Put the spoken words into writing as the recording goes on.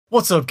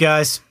What's up,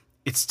 guys?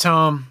 It's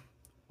Tom.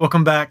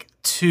 Welcome back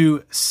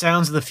to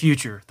Sounds of the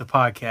Future, the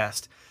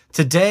podcast.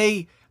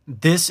 Today,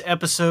 this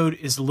episode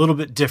is a little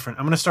bit different.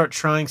 I'm going to start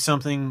trying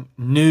something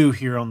new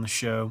here on the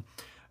show.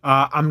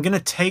 I'm going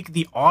to take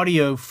the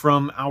audio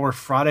from our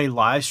Friday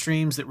live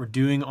streams that we're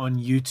doing on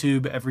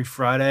YouTube every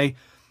Friday,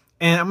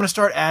 and I'm going to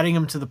start adding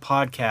them to the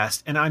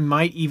podcast. And I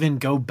might even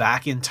go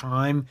back in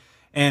time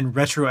and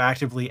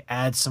retroactively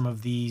add some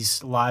of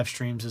these live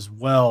streams as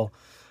well.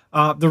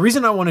 The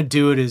reason I want to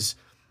do it is,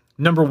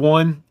 number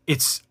one,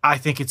 I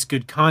think it's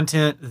good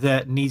content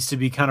that needs to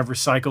be kind of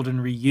recycled and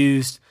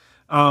reused.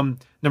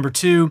 Number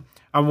two,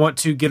 I want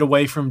to get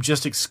away from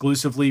just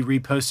exclusively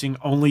reposting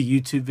only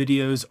YouTube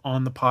videos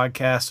on the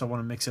podcast. So I want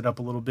to mix it up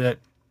a little bit.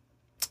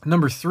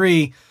 Number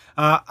three,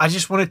 I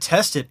just want to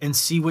test it and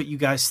see what you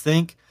guys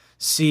think.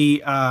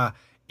 See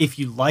if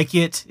you like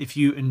it, if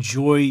you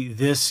enjoy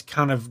this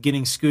kind of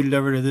getting scooted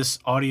over to this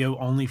audio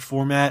only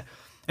format.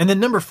 And then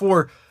number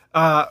four,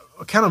 kind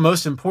of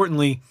most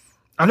importantly,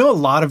 I know a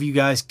lot of you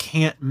guys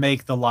can't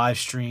make the live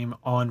stream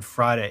on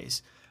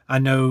Fridays. I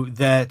know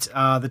that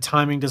the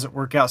timing doesn't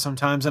work out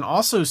sometimes. And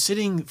also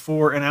sitting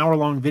for an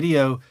hour-long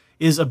video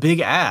is a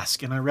big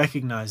ask, and I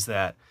recognize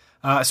that.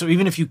 So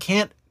even if you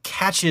can't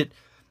catch it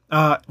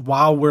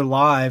while we're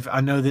live,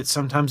 I know that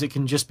sometimes it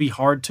can just be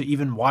hard to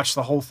even watch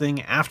the whole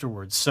thing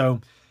afterwards.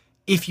 So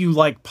if you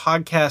like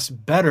podcasts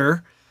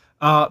better,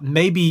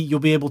 maybe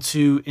you'll be able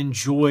to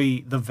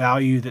enjoy the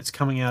value that's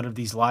coming out of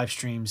these live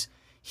streams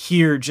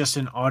here just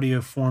in audio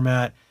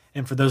format.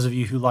 And for those of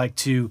you who like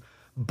to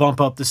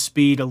bump up the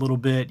speed a little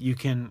bit, you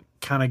can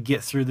kind of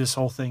get through this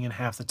whole thing in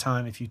half the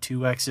time if you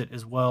 2x it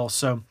as well.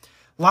 So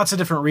lots of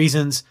different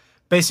reasons.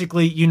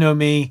 Basically, you know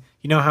me,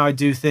 you know how I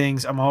do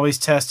things. I'm always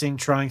testing,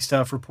 trying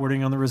stuff,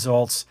 reporting on the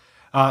results.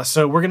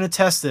 So we're going to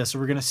test this.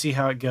 We're going to see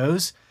how it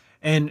goes.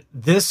 And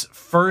this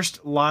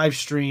first live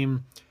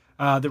stream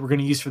that we're going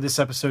to use for this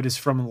episode is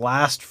from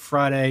last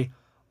Friday,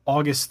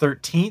 August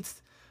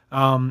 13th.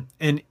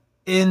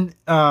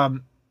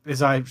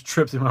 As I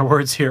trip through my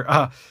words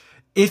here,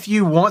 if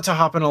you want to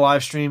hop in a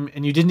live stream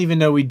and you didn't even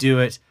know we do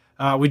it,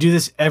 we do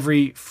this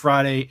every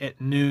Friday at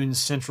noon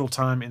Central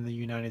Time in the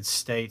United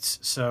States.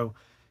 So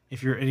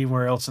if you're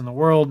anywhere else in the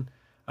world,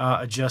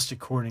 adjust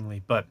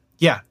accordingly. But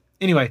yeah,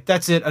 anyway,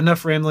 that's it.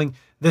 Enough rambling.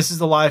 This is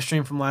the live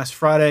stream from last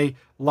Friday.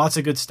 Lots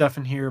of good stuff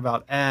in here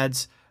about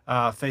ads,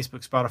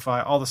 Facebook,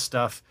 Spotify, all the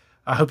stuff.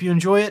 I hope you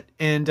enjoy it.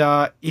 And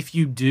if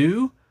you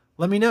do,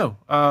 let me know.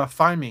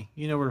 Find me.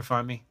 You know where to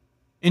find me.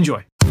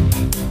 Enjoy.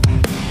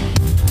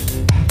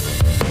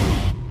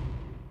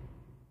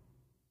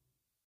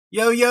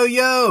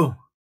 Yo.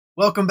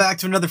 Welcome back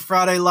to another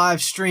Friday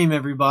live stream,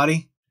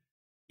 everybody.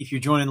 If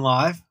you're joining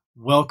live,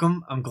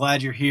 welcome. I'm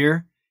glad you're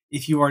here.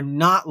 If you are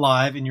not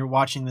live and you're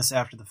watching this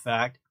after the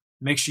fact,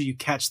 make sure you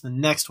catch the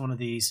next one of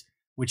these,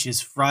 which is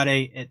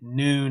Friday at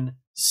noon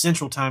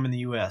Central Time in the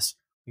US.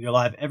 We go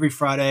live every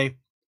Friday,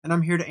 and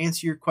I'm here to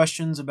answer your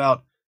questions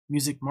about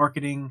music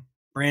marketing,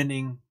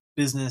 branding,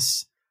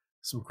 business,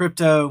 some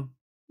crypto,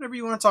 whatever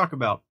you want to talk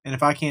about. And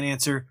if I can't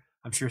answer,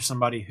 I'm sure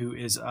somebody who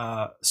is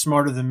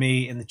smarter than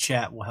me in the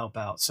chat will help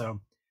out.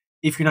 So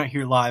if you're not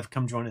here live,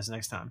 come join us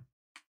next time.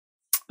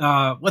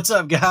 What's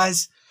up,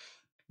 guys?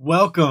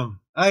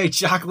 Welcome. Hey,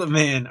 Chocolate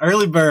Man,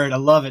 early bird. I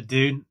love it,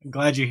 dude. I'm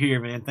glad you're here,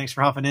 man. Thanks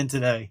for hopping in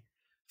today.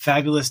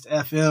 Fabulous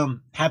FM.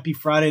 Happy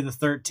Friday the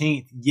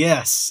 13th.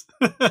 Yes.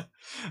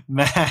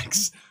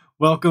 Max,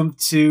 welcome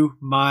to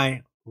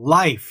my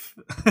life.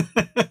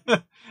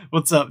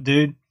 What's up,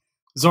 dude?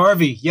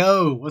 Zarvi,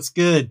 yo, what's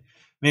good?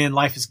 Man,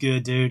 life is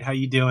good, dude. How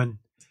you doing?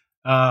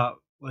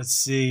 Let's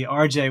see.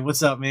 RJ,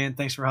 what's up, man?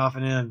 Thanks for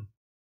hopping in.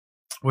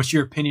 What's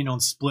your opinion on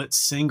split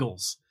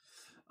singles?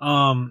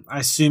 I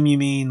assume you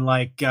mean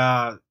like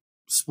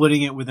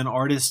splitting it with an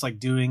artist, like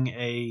doing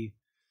a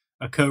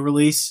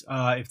co-release.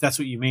 If that's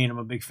what you mean, I'm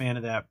a big fan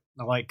of that.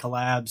 I like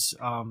collabs.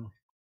 I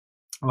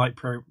like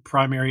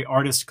primary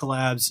artist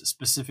collabs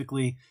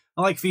specifically.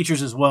 I like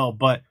features as well,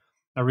 but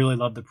I really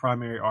love the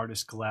primary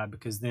artist collab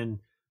because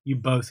then you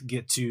both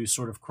get to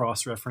sort of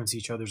cross-reference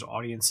each other's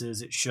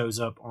audiences. It shows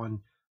up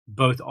on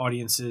both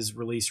audiences'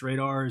 release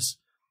radars.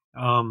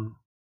 And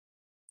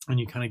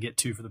you kind of get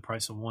two for the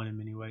price of one in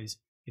many ways.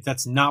 If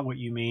that's not what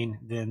you mean,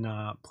 then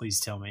please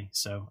tell me.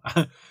 So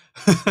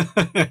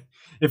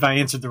if I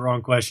answered the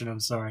wrong question, I'm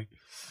sorry.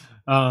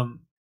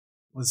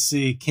 Let's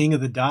see. King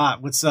of the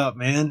Dot. What's up,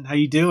 man? How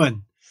you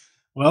doing?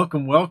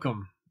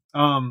 Welcome.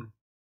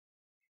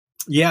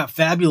 Yeah,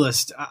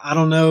 fabulous. I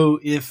don't know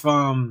if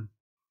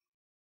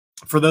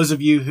for those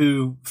of you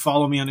who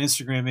follow me on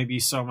Instagram, maybe you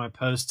saw my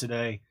post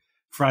today.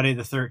 Friday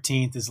the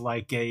 13th is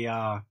like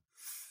a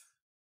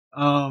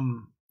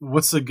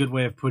what's a good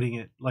way of putting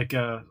it? Like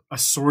a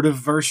sort of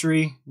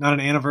versary, not an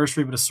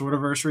anniversary, but a sort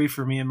of versary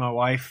for me and my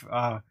wife.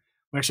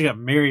 We actually got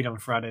married on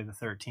Friday the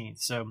 13th.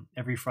 So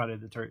every Friday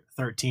the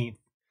 13th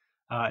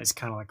is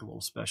kind of like a little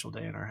special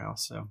day in our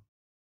house. So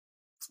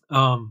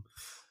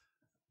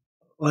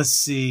Let's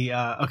see.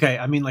 Okay,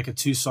 I mean like a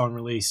 2-song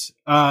release.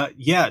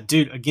 Yeah,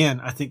 dude.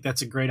 Again, I think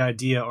that's a great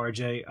idea,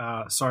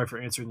 RJ. Sorry for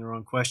answering the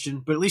wrong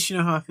question, but at least you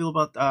know how I feel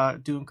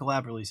about doing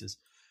collab releases.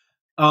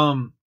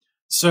 Um,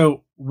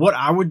 so what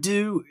I would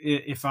do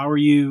if I were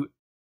you,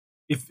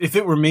 if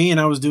it were me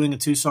and I was doing a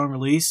 2-song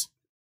release,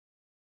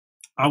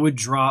 I would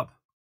drop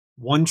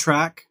one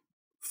track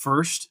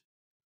first,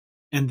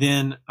 and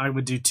then I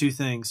would do two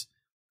things.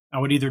 I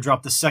would either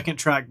drop the second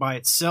track by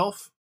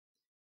itself,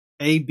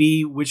 A,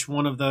 B, which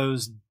one of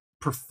those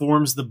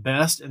performs the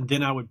best, and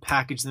then I would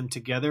package them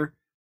together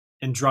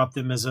and drop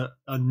them as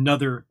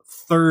another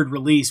third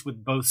release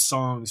with both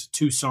songs,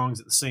 2 songs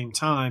at the same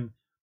time,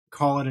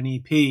 call it an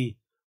EP,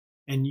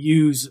 and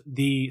use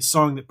the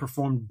song that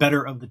performed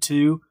better of the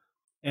two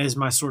as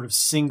my sort of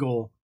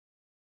single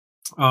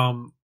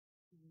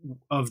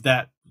of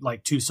that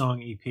like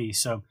 2-song EP.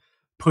 So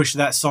push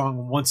that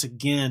song once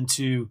again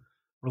to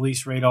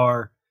Release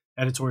Radar,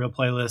 editorial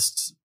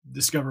playlists,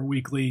 Discover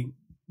Weekly,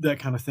 that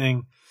kind of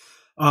thing.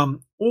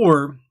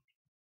 Or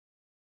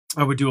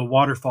I would do a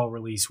waterfall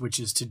release, which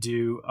is to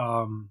do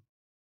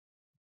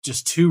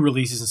just 2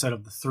 releases instead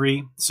of the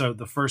 3. So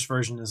the first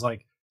version is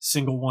like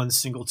single 1,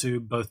 single 2,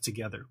 both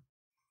together.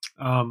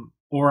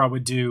 Or I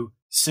would do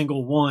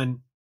single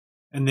 1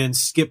 and then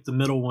skip the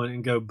middle one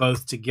and go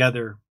both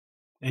together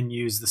and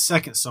use the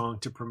second song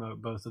to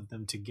promote both of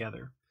them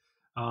together.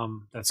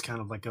 That's kind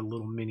of like a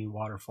little mini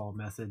waterfall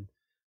method,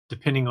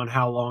 depending on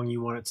how long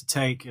you want it to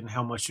take and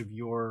how much of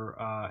your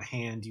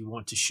hand you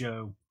want to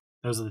show.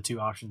 Those are the 2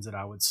 options that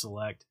I would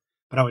select.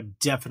 But I would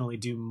definitely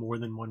do more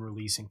than one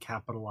release and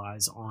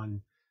capitalize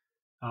on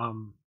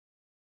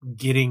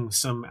getting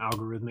some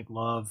algorithmic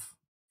love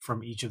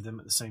from each of them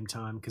at the same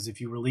time. Because if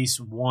you release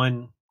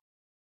one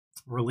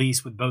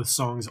release with both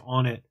songs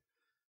on it,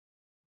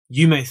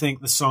 you may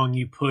think the song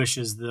you push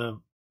as the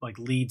like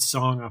lead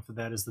song off of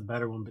that is the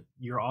better one, but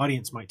your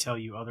audience might tell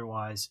you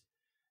otherwise,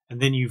 and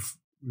then you've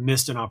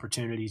missed an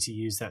opportunity to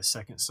use that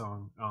second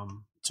song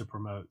to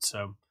promote.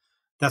 So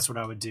that's what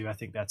I would do. I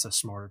think that's a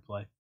smarter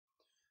play.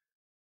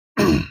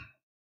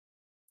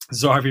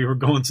 Zarvi, we're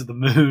going to the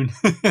moon.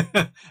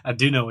 I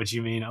do know what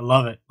you mean. I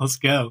love it. Let's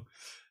go.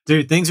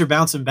 Dude, things are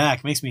bouncing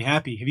back. Makes me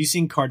happy. Have you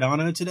seen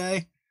Cardano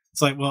today?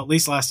 It's like, well, at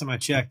least last time I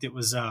checked, it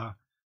was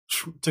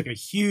took a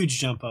huge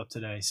jump up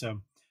today.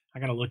 So I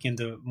got to look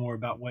into more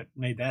about what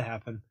made that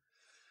happen.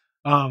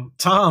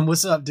 Tom,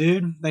 what's up,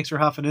 dude? Thanks for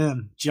hopping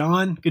in.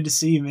 John, good to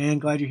see you, man.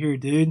 Glad you're here,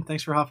 dude.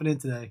 Thanks for hopping in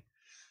today.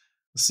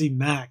 Let's see,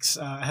 Max.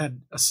 I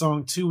had a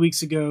song 2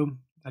 weeks ago.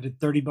 I did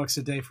 $30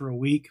 a day for a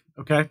week.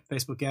 Okay,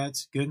 Facebook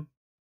ads, good.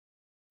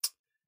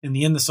 In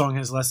the end, the song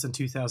has less than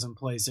 2,000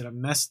 plays. Did I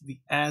mess the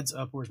ads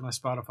up, or is my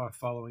Spotify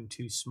following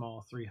too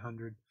small?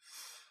 300.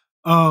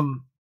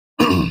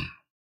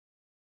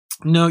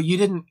 No, you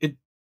didn't. It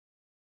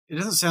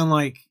doesn't sound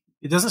like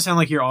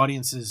your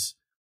audience is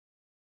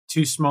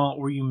too small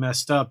or you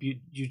messed up.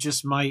 You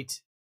just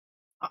might.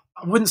 I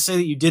wouldn't say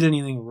that you did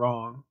anything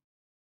wrong,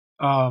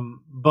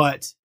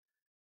 but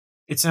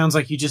it sounds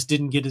like you just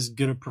didn't get as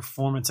good a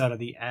performance out of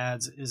the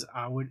ads as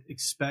I would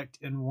expect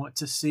and want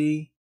to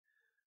see.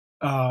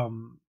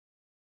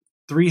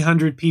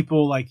 300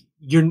 people, like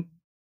your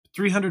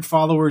 300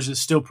 followers is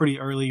still pretty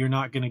early. You're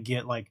not going to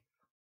get like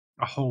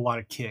a whole lot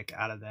of kick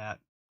out of that.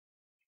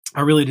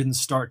 I really didn't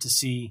start to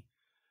see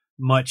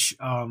much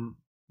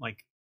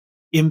like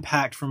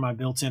impact from my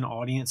built-in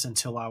audience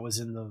until I was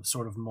in the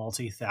sort of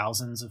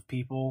multi-thousands of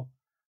people.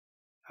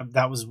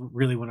 That was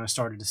really when I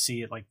started to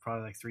see it, like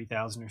probably like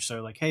 3,000 or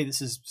so. Like, hey,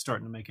 this is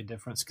starting to make a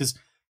difference, because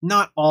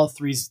not all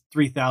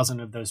 3,000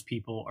 of those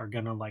people are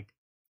gonna like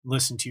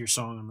listen to your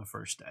song on the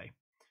first day.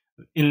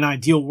 In an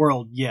ideal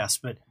world, yes,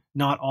 but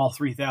not all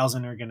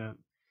 3,000 are gonna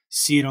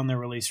see it on their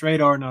release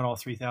radar. Not all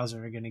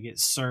 3,000 are gonna get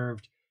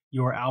served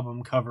your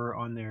album cover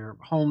on their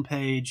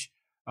homepage.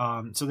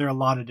 So there are a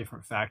lot of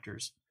different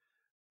factors.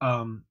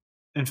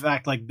 In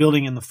fact, like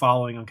building in the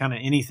following on kind of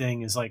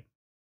anything is like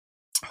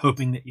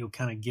hoping that you'll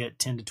kind of get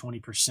 10 to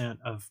 20%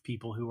 of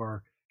people who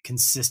are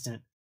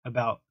consistent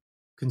about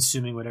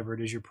consuming whatever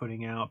it is you're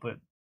putting out. But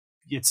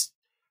it's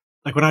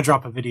like when I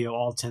drop a video,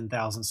 all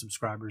 10,000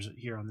 subscribers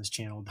here on this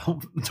channel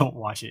don't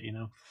watch it,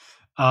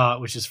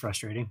 which is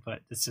frustrating,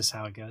 but it's just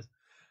how it goes.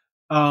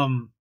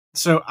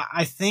 So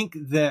I think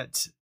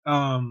that,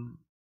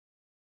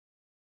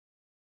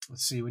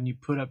 let's see, when you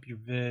put up your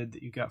vid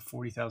that you got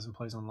 40,000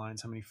 plays online,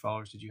 how many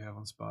followers did you have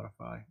on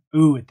Spotify?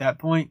 Ooh, at that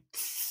point,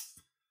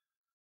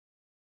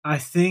 I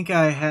think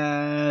I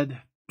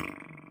had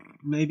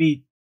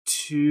maybe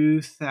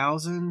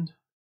 2,000.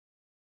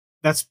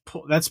 That's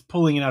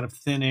pulling it out of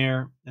thin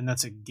air, and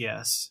that's a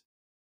guess.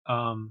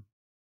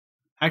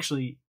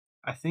 Actually,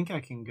 I think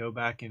I can go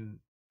back and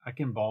I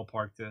can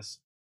ballpark this.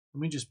 Let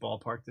me just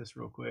ballpark this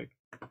real quick,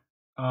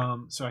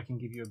 so I can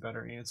give you a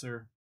better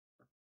answer.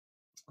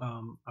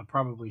 I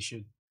probably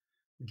should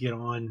get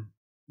on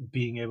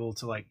being able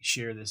to like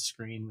share this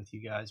screen with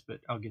you guys,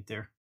 but I'll get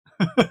there.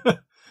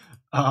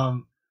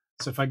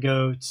 So if I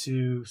go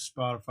to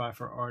Spotify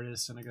for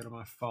artists and I go to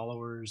my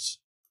followers,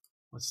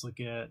 let's look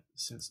at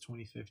since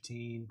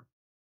 2015.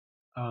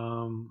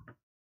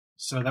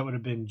 So that would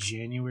have been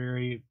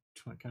January,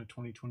 kind of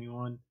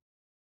 2021.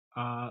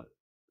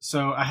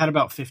 So I had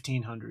about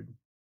 1,500.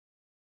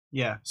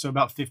 Yeah, so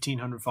about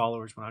 1,500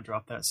 followers when I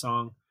dropped that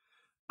song.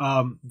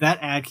 That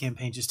ad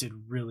campaign just did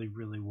really,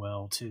 really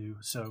well too.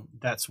 So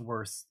that's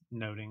worth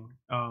noting.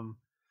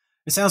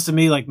 It sounds to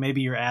me like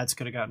maybe your ads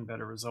could have gotten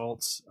better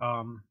results.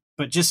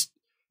 But just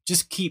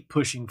keep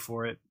pushing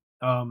for it.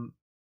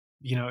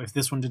 If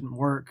this one didn't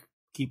work,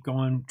 keep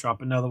going,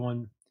 drop another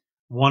one.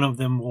 One of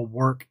them will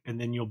work, and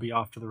then you'll be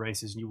off to the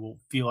races, and you will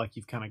feel like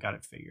you've kind of got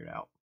it figured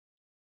out.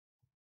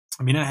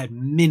 I mean, I had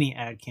many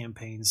ad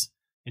campaigns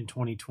in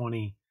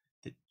 2020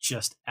 that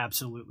just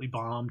absolutely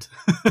bombed.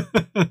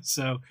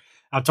 So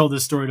I've told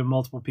this story to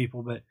multiple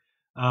people, but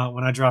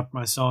when I dropped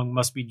my song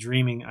Must Be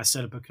Dreaming, I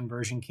set up a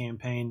conversion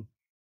campaign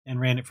and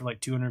ran it for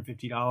like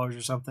 $250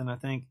 or something, I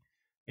think.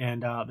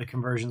 And the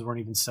conversions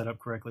weren't even set up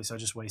correctly, so I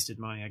just wasted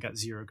money. I got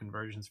 0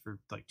 conversions for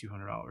like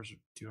 $200 or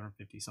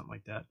 $250, something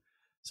like that.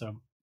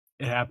 So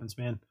it happens,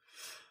 man.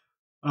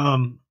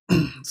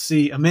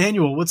 See,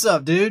 Emmanuel, what's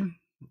up, dude?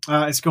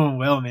 It's going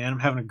well, man. I'm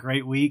having a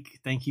great week.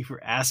 Thank you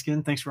for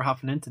asking. Thanks for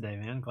hopping in today,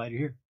 man. I'm glad you're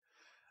here.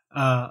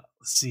 Let's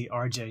see,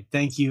 RJ.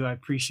 Thank you. I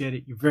appreciate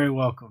it. You're very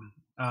welcome.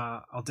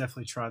 I'll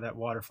definitely try that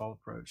waterfall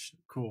approach.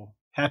 Cool.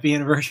 Happy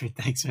anniversary.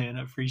 Thanks, man.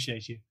 I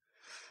appreciate you.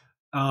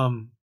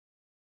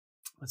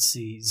 Let's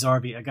see,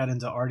 Zarby. I got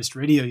into Artist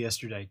Radio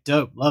yesterday.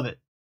 Dope. Love it.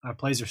 My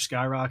plays are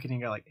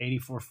skyrocketing. Got like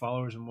 84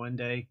 followers in one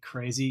day.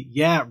 Crazy.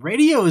 Yeah,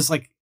 radio is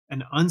like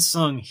an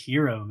unsung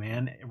hero,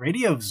 man.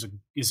 Radio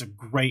is a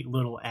great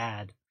little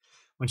ad.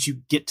 Once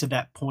you get to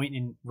that point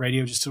and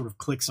radio just sort of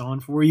clicks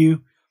on for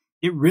you,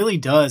 it really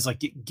does.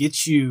 Like, it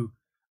gets you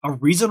a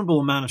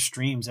reasonable amount of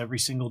streams every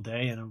single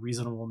day and a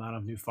reasonable amount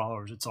of new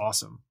followers. It's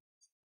awesome.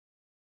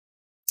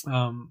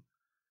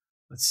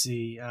 Let's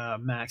see,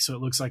 Max. So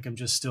it looks like I'm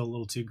just still a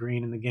little too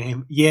green in the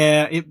game.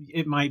 Yeah,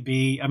 it might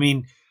be. I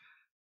mean,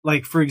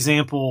 like, for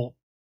example,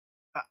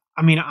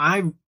 I mean,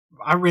 I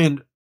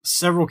ran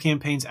several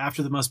campaigns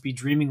after the Must Be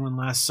Dreaming one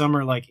last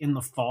summer, like in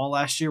the fall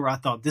last year, where I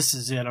thought, this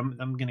is it. I'm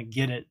going to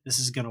get it. This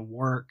is going to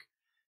work,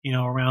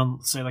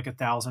 around, say, like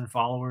 1,000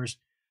 followers.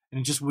 And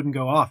it just wouldn't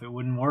go off. It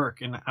wouldn't work.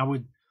 And I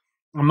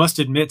must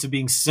admit to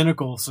being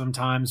cynical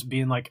sometimes,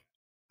 being like,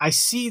 I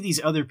see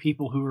these other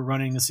people who are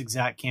running this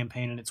exact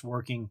campaign and it's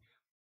working.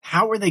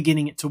 How are they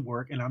getting it to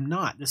work? And I'm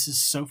not. This is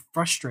so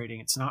frustrating.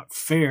 It's not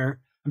fair.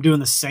 I'm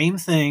doing the same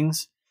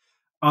things.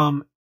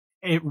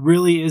 It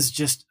really is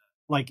just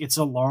like, it's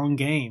a long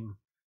game.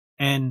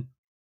 And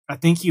I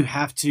think you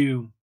have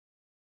to,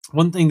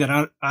 one thing that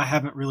I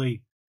haven't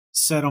really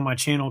said on my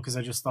channel, because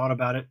I just thought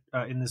about it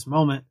in this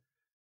moment,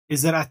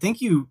 is that I think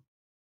you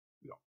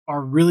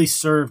are really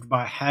served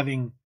by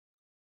having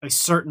a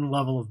certain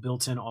level of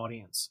built-in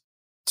audience.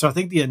 So I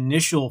think the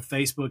initial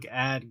Facebook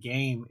ad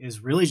game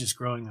is really just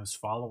growing those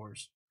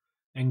followers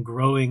and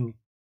growing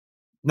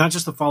not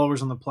just the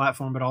followers on the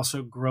platform, but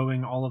also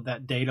growing all of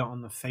that data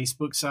on the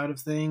Facebook side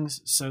of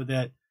things, so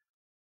that,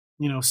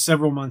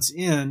 several months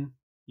in,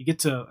 you get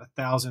to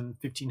 1,000,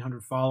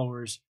 1,500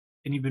 followers,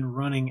 and you've been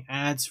running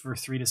ads for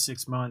 3 to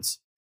 6 months.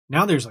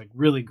 Now there's like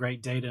really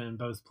great data in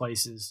both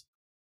places.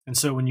 And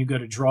so when you go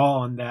to draw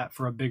on that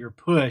for a bigger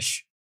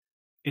push,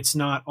 it's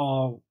not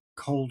all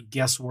cold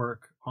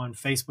guesswork on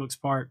Facebook's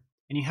part,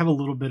 and you have a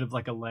little bit of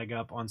like a leg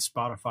up on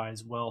Spotify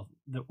as well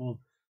that will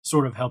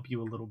sort of help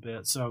you a little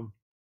bit. So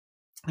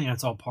yeah,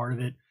 it's all part of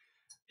it.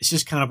 It's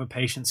just kind of a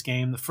patience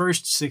game. The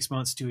first 6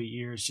 months to a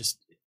year is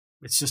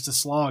it's just a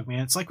slog,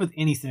 man. It's like with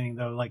anything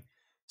though, like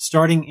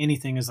starting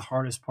anything is the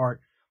hardest part.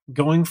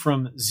 Going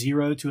from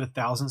 0 to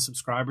 1,000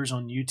 subscribers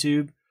on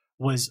YouTube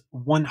was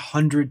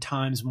 100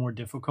 times more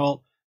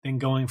difficult than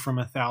going from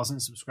 1,000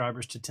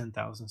 subscribers to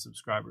 10,000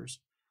 subscribers.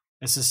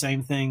 It's the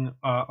same thing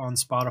on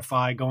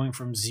Spotify. Going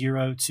from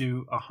 0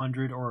 to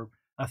 100 or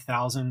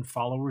 1,000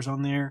 followers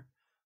on there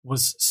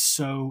was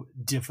so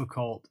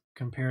difficult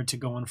compared to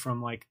going from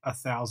like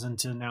 1,000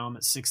 to now I'm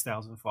at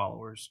 6,000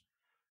 followers.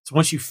 So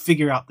once you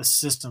figure out the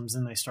systems,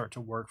 then they start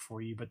to work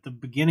for you. But the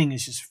beginning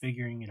is just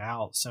figuring it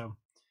out. So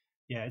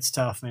yeah, it's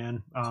tough,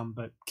 man.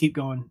 But keep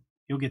going.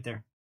 You'll get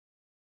there.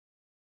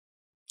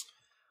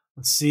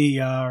 Let's see.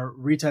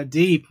 Rita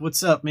Deep,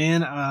 what's up,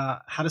 man?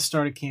 How to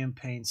start a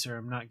campaign, sir?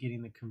 I'm not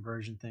getting the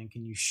conversion thing.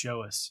 Can you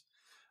show us?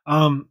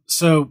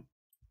 So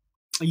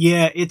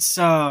yeah, it's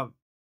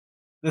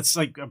that's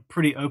like a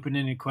pretty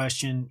open-ended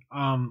question.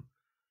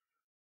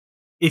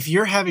 If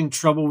you're having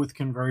trouble with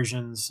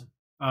conversions,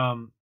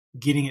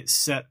 getting it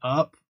set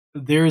up,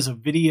 there is a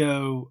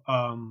video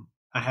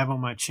I have on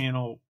my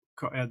channel.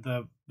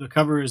 The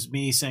cover is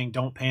me saying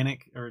 "Don't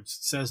panic," or it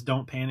says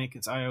 "Don't panic."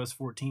 It's iOS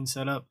 14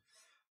 setup.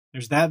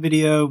 There's that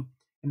video,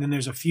 and then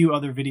there's a few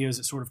other videos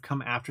that sort of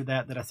come after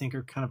that I think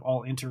are kind of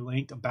all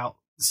interlinked about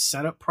the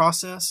setup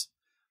process,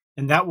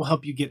 and that will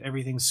help you get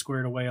everything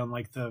squared away on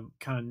like the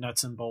kind of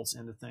nuts and bolts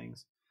end of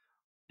things.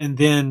 And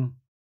then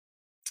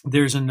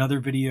there's another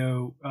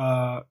video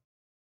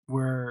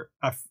where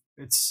I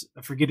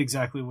forget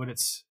exactly what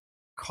it's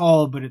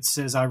called, but it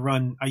says I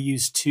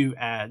use 2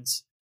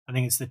 ads. I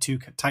think it's the 2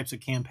 types of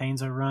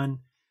campaigns I run,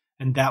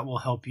 and that will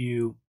help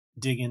you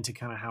dig into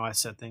kind of how I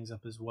set things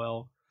up as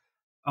well.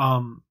 I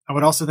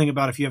would also think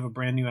about, if you have a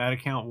brand new ad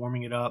account,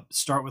 warming it up,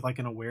 start with like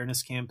an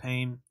awareness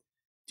campaign,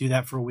 do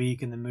that for a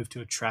week, and then move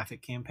to a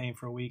traffic campaign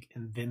for a week,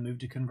 and then move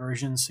to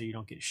conversions so you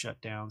don't get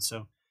shut down.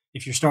 So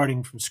if you're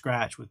starting from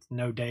scratch with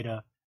no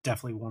data,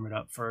 definitely warm it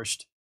up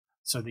first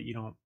so that you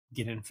don't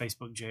get in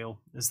Facebook jail,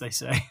 as they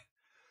say.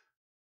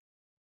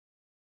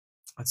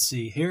 Let's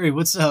see. Harry,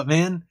 what's up,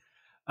 man?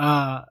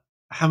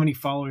 How many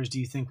followers do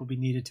you think will be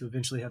needed to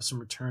eventually have some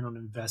return on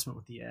investment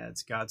with the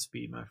ads?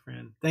 Godspeed, my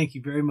friend. Thank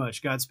you very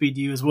much. Godspeed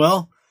to you as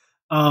well.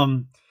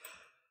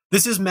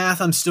 This is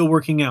math I'm still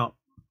working out.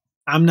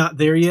 I'm not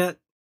there yet,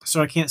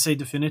 so I can't say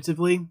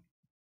definitively.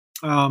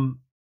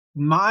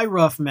 My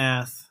rough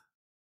math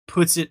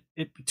puts it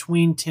at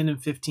between 10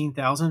 and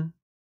 15,000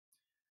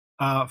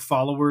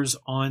 followers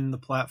on the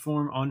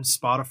platform, on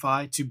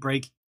Spotify, to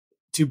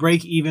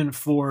break even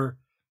for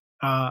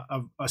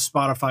a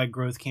Spotify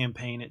growth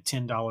campaign at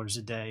 $10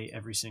 a day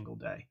every single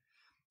day.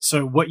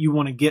 So what you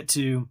want to get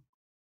to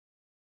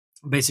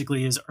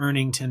basically is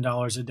earning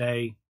 $10 a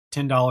day,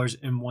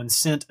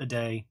 $10.01 a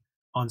day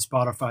on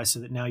Spotify, so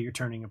that now you're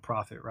turning a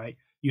profit, right?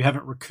 You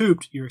haven't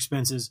recouped your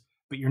expenses,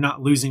 but you're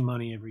not losing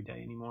money every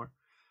day anymore.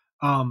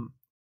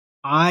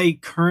 I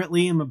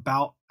currently am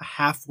about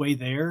halfway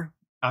there.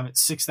 I'm at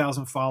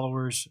 6,000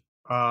 followers.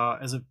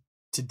 As of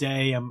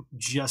today, I'm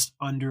just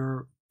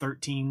under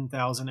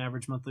 13,000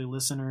 average monthly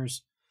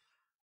listeners,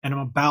 and I'm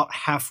about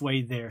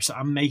halfway there. So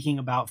I'm making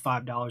about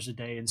 $5 a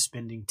day and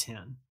spending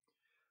 10.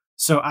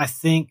 So I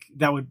think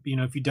that would,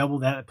 if you double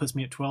that, it puts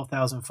me at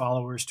 12,000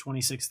 followers,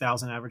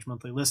 26,000 average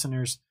monthly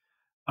listeners,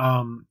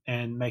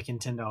 and making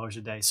 $10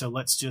 a day. So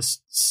let's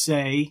just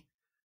say,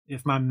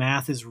 if my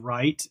math is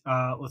right,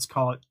 let's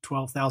call it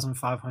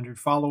 12,500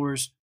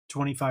 followers,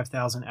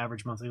 25,000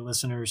 average monthly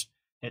listeners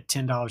at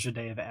 $10 a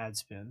day of ad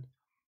spend.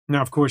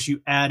 Now, of course,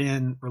 you add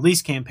in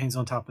release campaigns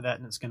on top of that,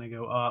 and it's going to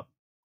go up.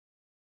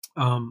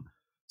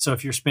 So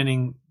if you're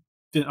spending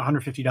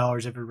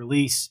 $150 every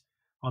release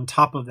on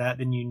top of that,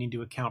 then you need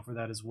to account for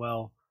that as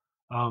well.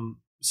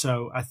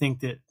 So I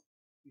think that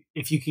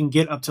if you can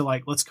get up to,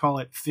 like, let's call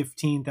it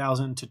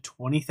 15,000 to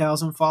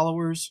 20,000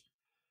 followers,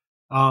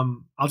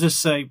 I'll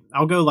just say,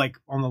 I'll go like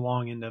on the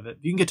long end of it.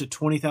 If you can get to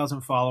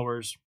 20,000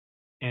 followers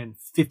and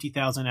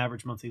 50,000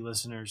 average monthly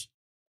listeners,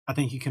 I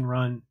think you can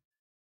run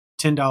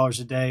 $10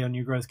 a day on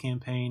your growth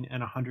campaign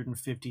and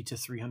 $150 to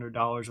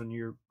 $300 on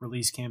your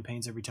release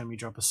campaigns every time you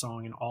drop a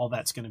song, and all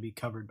that's going to be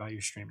covered by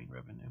your streaming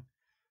revenue.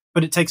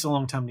 But it takes a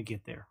long time to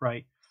get there,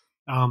 right?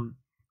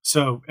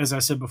 So as I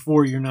said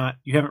before, you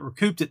haven't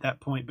recouped at that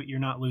point, but you're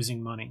not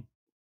losing money.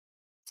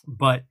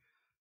 But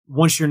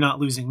once you're not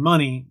losing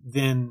money,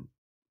 then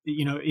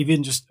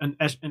even just an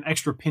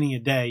extra penny a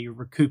day, you're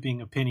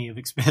recouping a penny of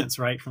expense,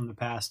 right, from the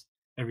past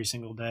every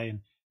single day. And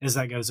as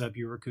that goes up,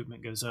 your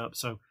recoupment goes up.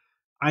 So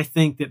I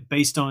think that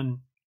based on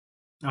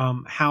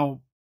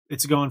how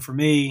it's going for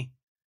me,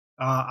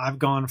 I've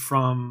gone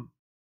from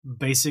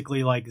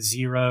basically like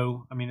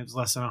zero. I mean, it was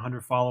less than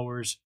 100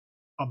 followers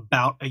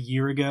about a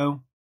year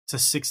ago to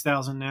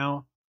 6,000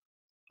 now.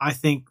 I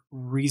think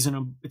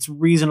it's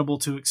reasonable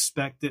to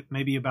expect that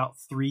maybe about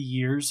 3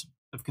 years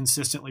of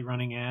consistently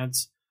running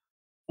ads,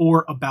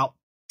 or about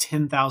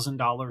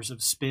 $10,000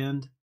 of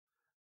spend,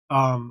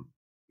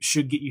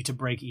 should get you to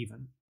break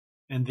even.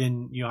 And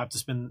then you'll have to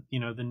spend,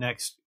 the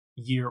next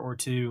year or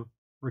two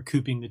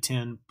recouping the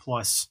 10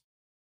 plus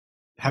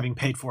having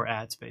paid for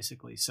ads,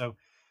 basically. So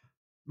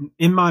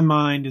in my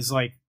mind is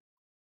like,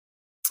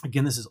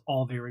 again, this is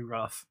all very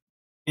rough.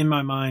 In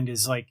my mind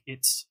is like,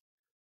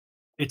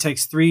 it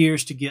takes 3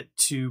 years to get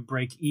to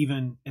break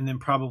even, and then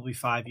probably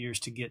 5 years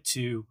to get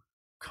to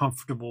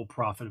comfortable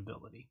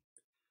profitability.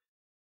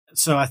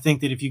 So I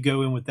think that if you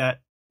go in with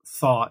that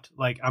thought,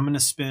 like, I'm going to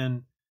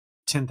spend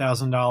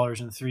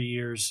 $10,000 in 3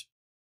 years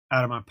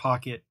out of my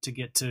pocket to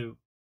get to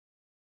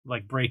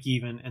like break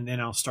even, and then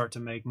I'll start to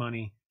make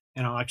money,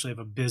 and I'll actually have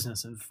a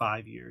business in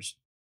 5 years,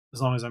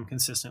 as long as I'm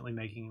consistently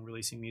making and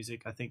releasing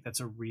music. I think that's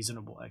a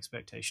reasonable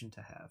expectation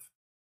to have.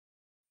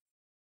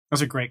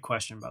 That's a great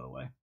question, by the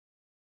way.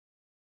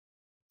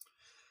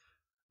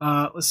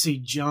 Let's see,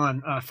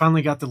 John.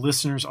 Finally got the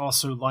listeners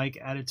also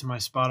added to my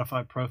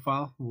Spotify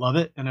profile. Love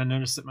it. And I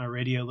noticed that my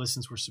radio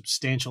listens were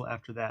substantial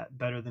after that.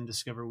 Better than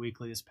Discover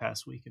Weekly this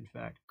past week, in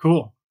fact.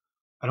 Cool.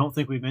 I don't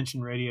think we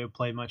mentioned radio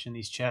play much in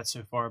these chats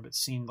so far, but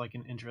seemed like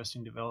an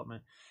interesting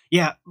development.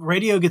 Yeah,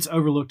 radio gets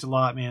overlooked a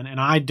lot, man. And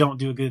I don't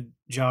do a good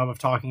job of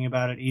talking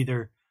about it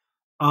either.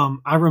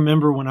 I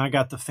remember when I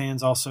got the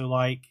fans also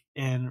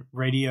and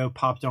radio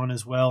popped on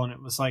as well. And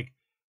it was like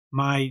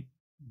my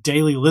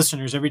daily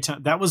listeners every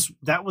time. That was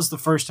the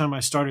first time I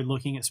started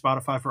looking at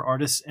Spotify for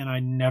artists, and I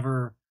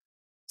never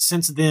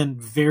since then,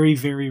 very,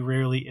 very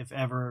rarely, if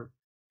ever,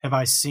 have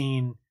I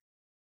seen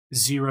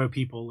 0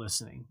 people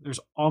listening. There's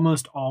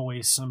almost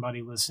always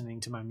somebody listening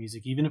to my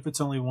music, even if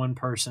it's only one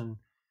person.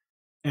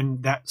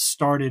 And that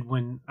started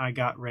when I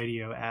got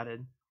radio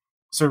added.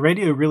 So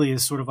radio really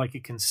is sort of like a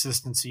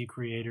consistency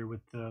creator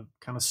with the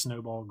kind of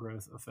snowball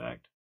growth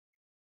effect.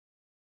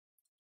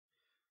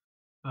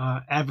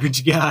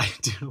 Average guy.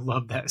 Dude,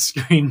 love that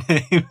screen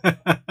name.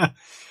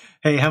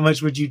 Hey, how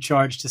much would you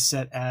charge to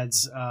set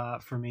ads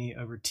for me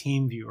over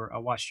TeamViewer? I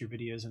watched your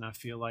videos and I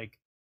feel like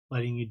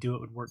letting you do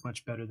it would work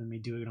much better than me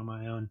doing it on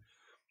my own.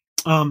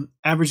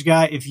 Average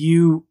guy, if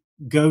you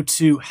go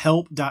to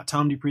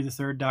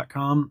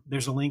help.tomdupreethird.com,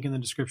 there's a link in the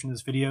description of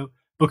this video.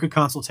 Book a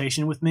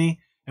consultation with me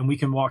and we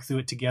can walk through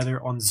it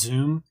together on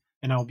Zoom,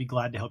 and I'll be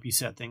glad to help you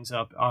set things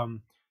up.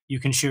 You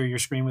can share your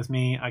screen with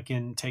me. I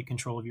can take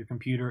control of your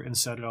computer and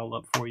set it all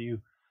up for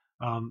you.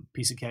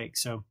 Piece of cake.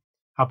 So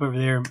hop over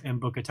there and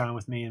book a time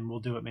with me and we'll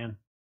do it, man.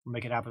 We'll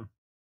make it happen.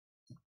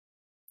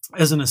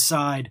 As an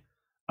aside,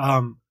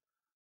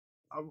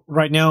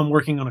 right now I'm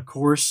working on a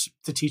course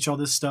to teach all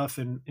this stuff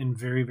in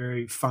very,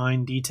 very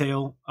fine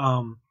detail.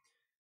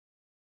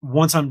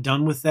 Once I'm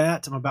done with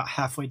that, I'm about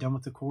halfway done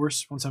with the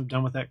course. Once I'm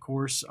done with that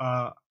course,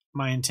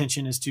 my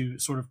intention is to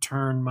sort of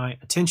turn my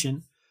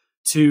attention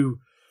to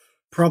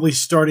probably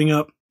starting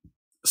up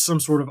some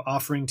sort of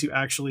offering to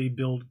actually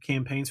build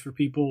campaigns for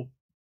people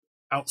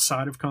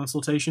outside of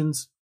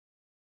consultations.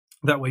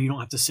 That way you don't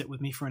have to sit with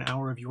me for an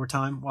hour of your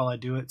time while I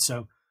do it.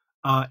 So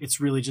it's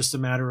really just a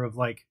matter of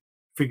like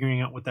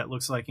figuring out what that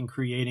looks like and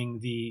creating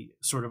the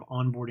sort of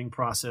onboarding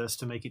process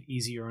to make it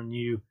easier on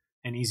you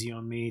and easy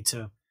on me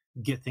to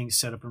get things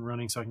set up and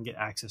running so I can get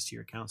access to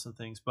your accounts and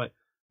things. But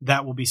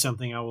that will be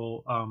something I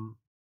will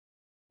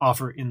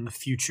offer in the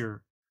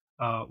future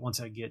once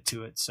I get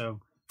to it.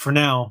 So for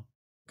now,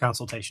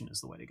 consultation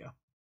is the way to go.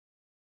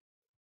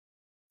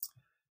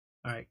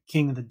 All right,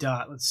 King of the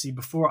Dot. Let's see.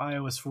 Before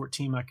iOS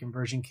 14, my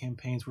conversion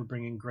campaigns were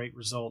bringing great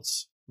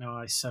results. Now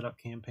I set up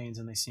campaigns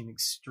and they seem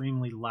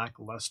extremely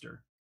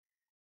lackluster.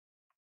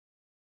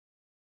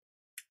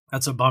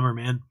 That's a bummer,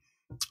 man.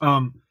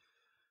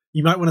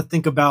 You might want to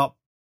think about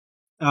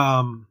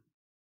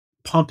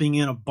pumping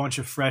in a bunch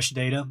of fresh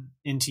data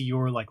into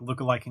your like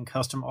lookalike and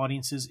custom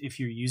audiences if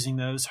you're using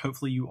those.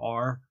 Hopefully you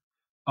are.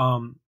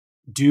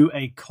 Do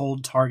a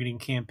cold targeting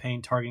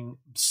campaign targeting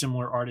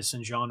similar artists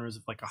and genres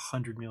of like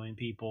 100 million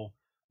people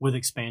with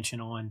expansion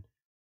on,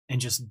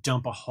 and just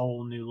dump a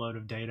whole new load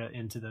of data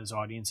into those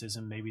audiences,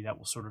 and maybe that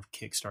will sort of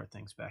kickstart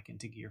things back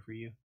into gear for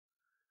you.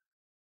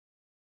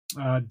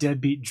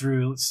 Deadbeat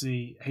Drew, let's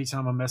see. Hey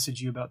Tom, I'll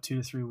message you about 2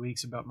 to 3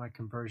 weeks about my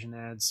conversion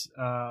ads.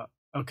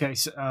 Okay,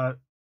 so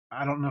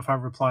I don't know if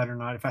I've replied or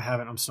not. If I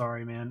haven't, I'm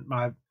sorry, man.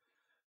 My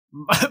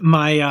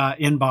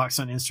inbox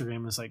on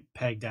Instagram is like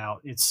pegged out.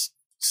 It's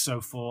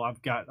so full. I've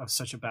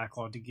such a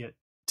backlog to get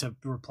to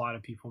reply to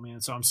people,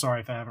 man. So I'm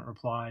sorry if I haven't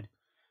replied.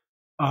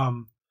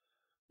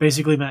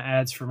 Basically my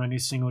ads for my new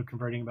single are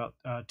converting about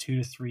 €2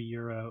 to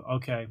 €3.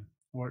 Okay.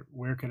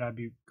 Where could I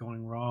be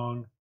going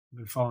wrong? I've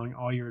been following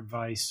all your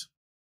advice.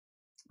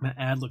 My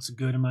ad looks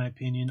good in my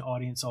opinion.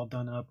 Audience all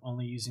done up,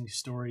 only using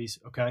stories.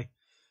 Okay. I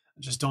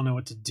just don't know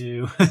what to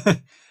do.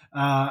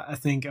 I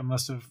think I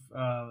must have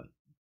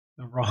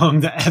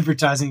wronged the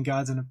advertising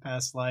gods in a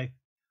past life.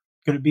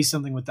 Could it be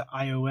something with the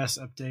iOS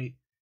update?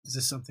 Is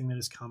this something that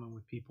is common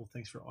with people?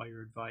 Thanks for all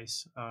your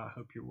advice.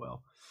 Hope you're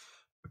well.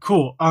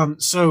 Cool.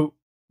 So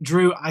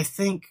Drew, I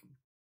think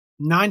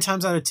 9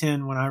 times out of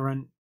 10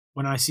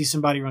 when I see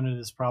somebody run into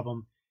this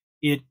problem,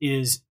 it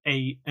is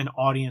an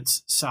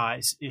audience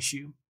size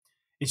issue.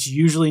 It's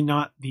usually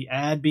not the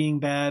ad being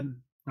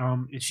bad.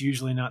 It's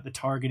usually not the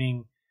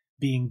targeting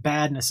being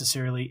bad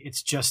necessarily.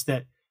 It's just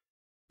that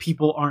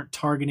people aren't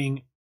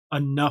targeting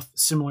enough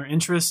similar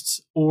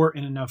interests or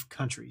in enough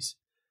countries.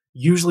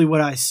 Usually what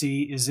I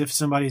see is if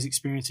somebody's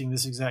experiencing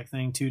this exact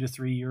thing, €2 to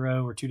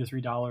 €3 or $2 to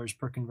 $3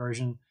 per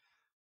conversion,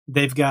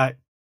 they've got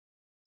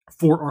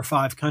 4 or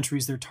 5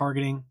 countries they're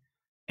targeting,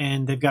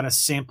 and they've got a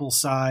sample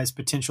size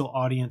potential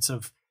audience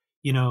of,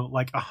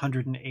 like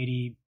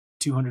 180,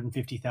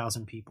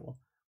 250,000 people.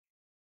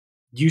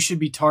 You should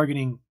be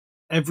targeting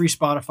every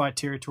Spotify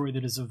territory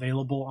that is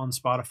available on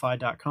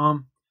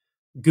Spotify.com.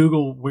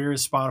 Google where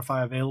is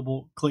Spotify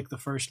available, click the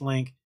first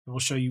link, and we'll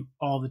show you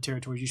all the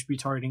territories. You should be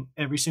targeting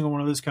every single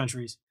one of those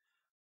countries,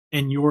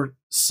 and your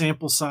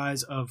sample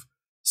size of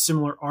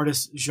similar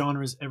artists,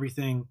 genres,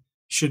 everything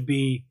should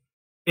be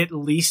at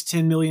least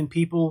 10 million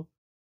people,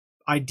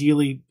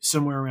 ideally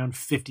somewhere around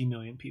 50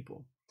 million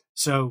people.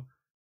 So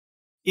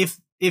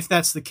if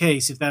that's the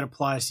case, if that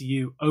applies to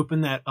you,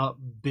 open that up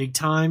big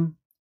time,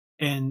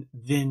 and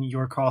then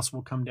your costs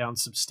will come down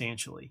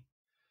substantially.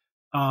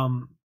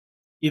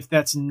 If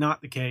that's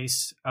not the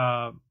case,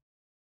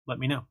 let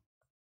me know.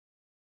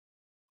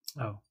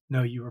 Oh,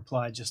 no, you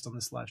replied just on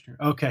this live stream.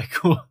 Okay,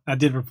 cool. I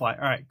did reply.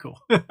 All right,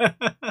 cool.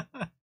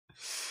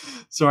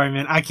 Sorry,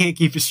 man. I can't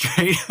keep it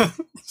straight.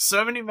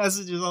 So many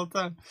messages all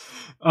the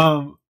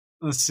time.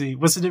 Let's see.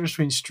 What's the difference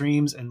between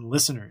streams and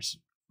listeners?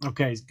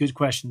 Okay, good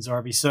question,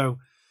 Zarby. So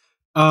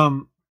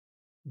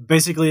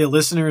basically a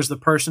listener is the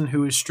person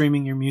who is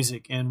streaming your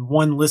music, and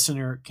one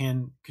listener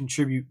can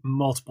contribute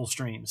multiple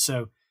streams.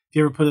 So if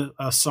you ever put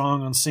a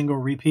song on single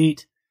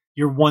repeat,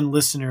 you're one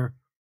listener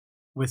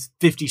with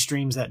 50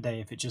 streams that day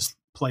if it just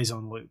plays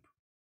on loop.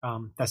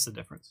 That's the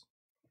difference.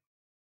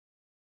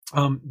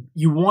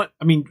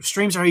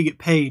 Streams are how you get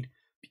paid.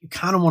 you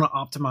kind of want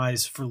to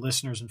optimize for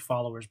listeners and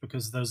followers,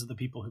 because those are the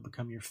people who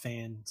become your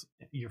fans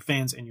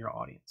and your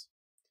audience.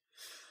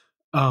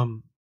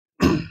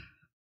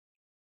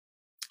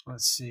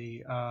 Let's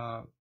see.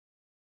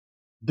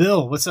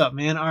 Bill, what's up,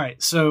 man? All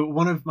right. So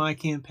one of my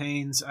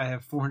campaigns, I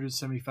have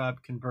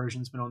 475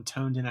 conversions, but on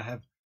Toned In, I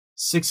have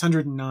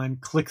 609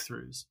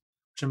 click-throughs,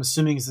 which I'm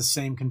assuming is the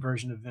same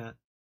conversion event.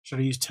 Should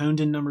I use Toned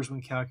In numbers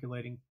when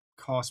calculating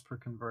cost per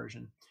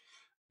conversion?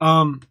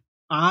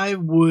 I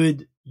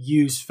would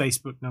use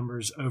Facebook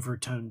numbers over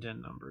Toned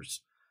In numbers.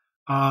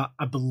 I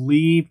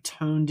believe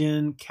Toned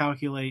In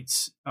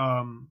calculates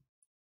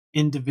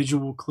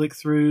individual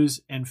click-throughs,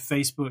 and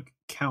Facebook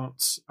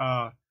counts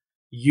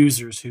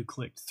users who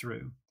clicked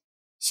through.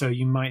 So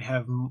you might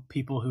have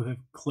people who have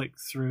clicked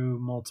through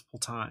multiple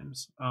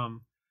times.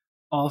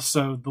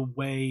 Also, the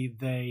way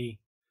they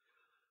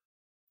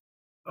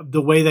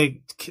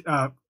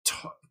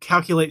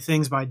calculate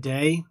things by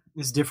day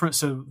is different.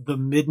 So the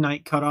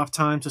midnight cutoff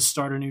time to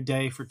start a new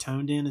day for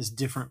Toned In is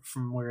different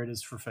from where it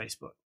is for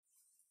Facebook.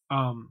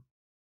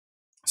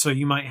 So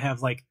you might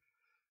have like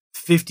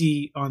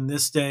 50 on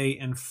this day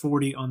and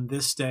 40 on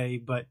this day,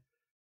 but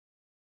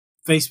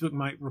Facebook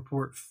might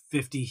report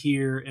 50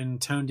 here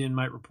and Toned In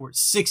might report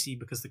 60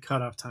 because the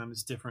cutoff time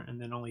is different,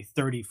 and then only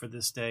 30 for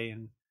this day,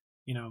 and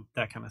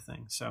that kind of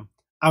thing. So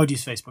I would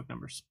use Facebook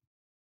numbers.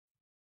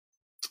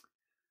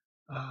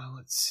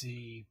 Let's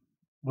see.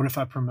 What if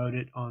I promote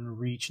it on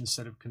reach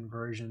instead of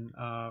conversion?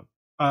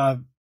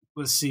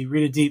 Let's see.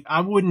 Read it deep.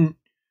 I wouldn't.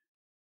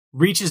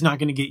 Reach is not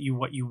going to get you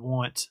what you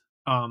want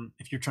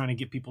if you're trying to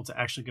get people to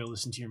actually go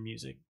listen to your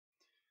music.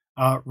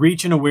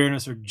 Reach and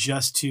awareness are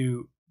just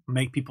to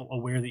make people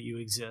aware that you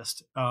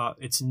exist.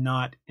 It's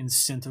not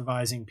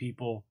incentivizing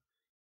people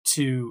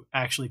to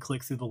actually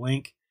click through the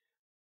link.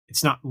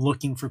 It's not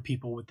looking for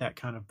people with that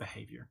kind of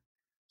behavior.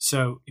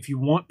 So if you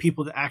want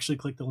people to actually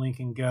click the link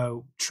and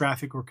go,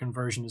 traffic or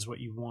conversion is what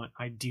you want.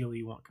 Ideally,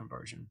 you want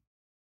conversion.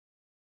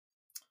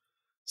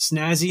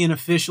 Snazzy and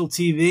Official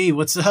TV,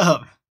 what's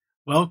up?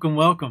 Welcome,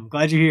 welcome.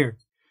 Glad you're here.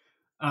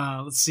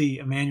 Let's see,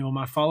 Emmanuel,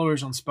 my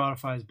followers on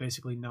Spotify is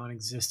basically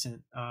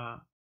non-existent.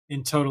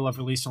 In total, I've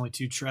released only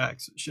 2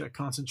 tracks. Should I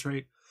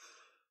concentrate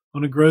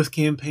on a growth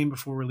campaign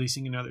before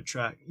releasing another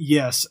track?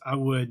 Yes, I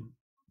would,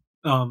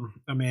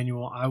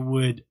 Emmanuel. I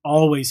would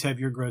always have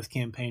your growth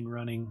campaign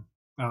running.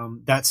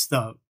 That's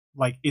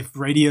if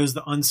radio is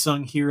the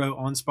unsung hero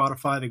on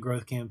Spotify, the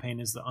growth campaign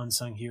is the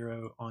unsung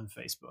hero on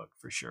Facebook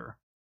for sure.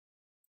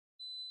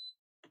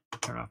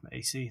 Turn off my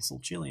AC. It's a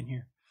little chilly in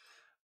here.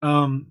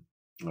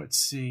 Let's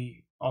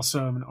see.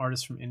 Also, I'm an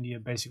artist from India.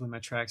 Basically, my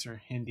tracks are in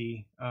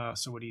Hindi.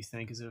 So what do you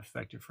think? Is it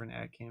effective for an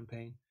ad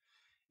campaign?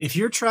 If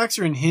your tracks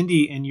are in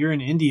Hindi and you're in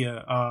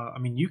India,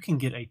 you can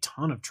get a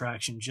ton of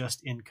traction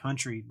just in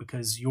country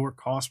because your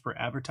cost per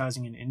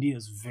advertising in India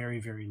is very,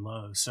 very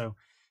low. So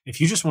if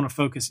you just want to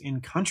focus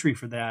in country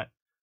for that,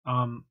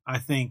 I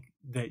think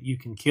that you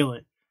can kill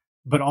it.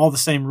 But all the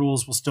same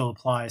rules will still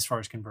apply as far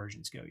as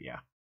conversions go. Yeah.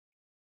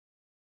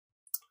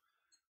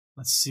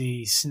 Let's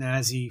see.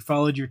 Snazzy,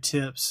 followed your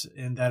tips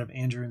and that of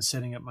Andrew in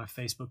setting up my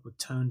Facebook with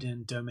Toned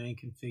In domain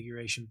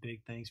configuration.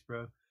 Big thanks,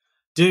 bro.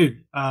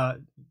 Dude,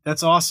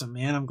 that's awesome,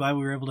 man. I'm glad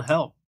we were able to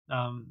help.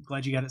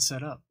 Glad you got it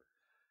set up.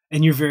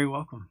 And you're very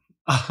welcome.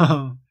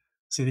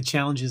 See, the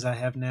challenges I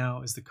have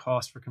now is the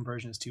cost for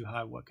conversion is too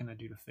high. What can I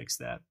do to fix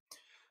that?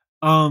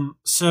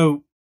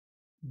 So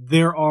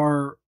there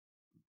are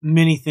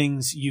many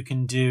things you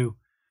can do.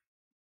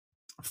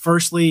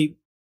 Firstly,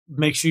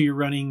 make sure you're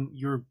running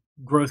your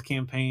growth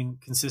campaign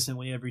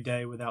consistently every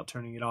day without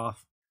turning it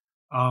off.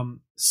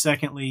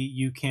 Secondly,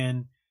 you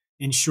can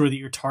ensure that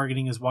your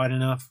targeting is wide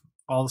enough.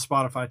 All the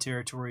Spotify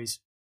territories,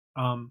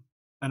 an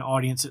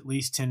audience at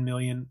least 10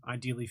 million,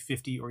 ideally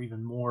 50 or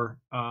even more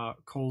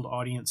cold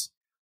audience.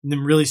 And then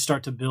really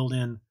start to build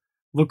in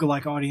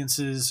lookalike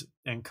audiences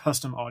and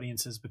custom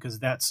audiences, because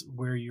that's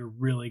where you're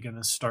really going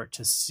to start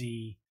to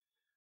see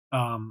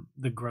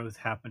the growth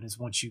happen, is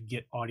once you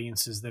get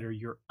audiences that are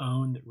your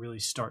own that really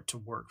start to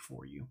work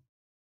for you.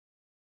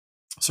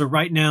 So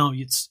right now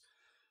it's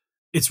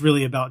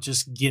really about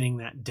just getting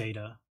that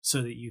data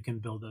so that you can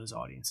build those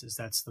audiences.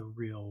 That's the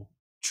real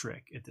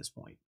trick at this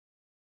point.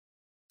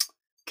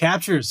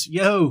 Captures,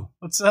 yo,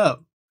 what's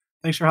up?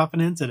 Thanks for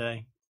hopping in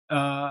today.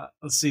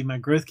 Let's see, my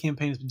growth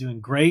campaign has been doing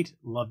great.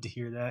 Love to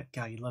hear that.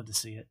 God, you'd love to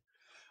see it.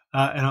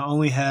 And I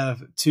only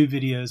have 2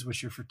 videos,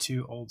 which are for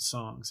 2 old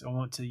songs. I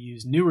want to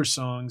use newer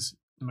songs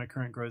in my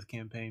current growth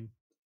campaign.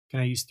 Can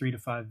I use 3 to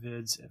 5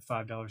 vids at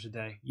 $5 a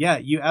day? Yeah,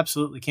 you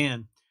absolutely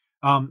can.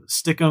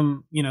 Stick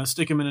them in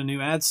a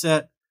new ad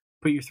set,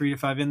 put your 3 to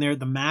 5 in there.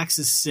 The max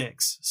is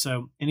 6.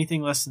 So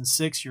anything less than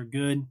 6, you're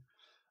good.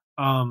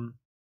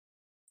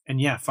 And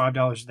yeah,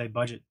 $5 a day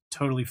budget,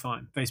 totally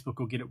fine. Facebook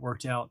will get it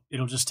worked out.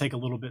 It'll just take a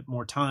little bit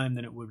more time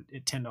than it would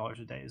at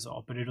 $10 a day is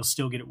all, but it'll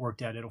still get it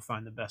worked out. It'll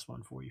find the best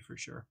one for you for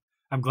sure.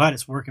 I'm glad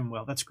it's working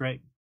well. That's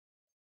great.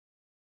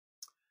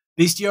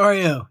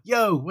 Bestiario,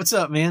 yo, what's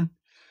up, man?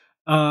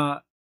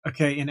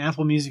 Okay, in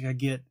Apple Music, I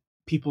get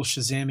people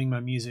Shazamming my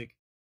music.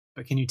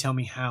 but can you tell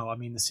me how? I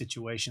mean, the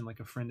situation, like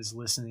a friend is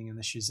listening in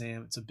the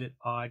Shazam. It's a bit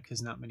odd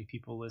because not many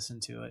people listen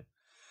to it.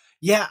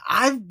 Yeah,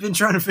 I've been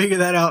trying to figure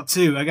that out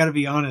too. I got to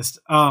be honest.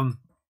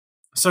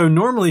 So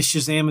normally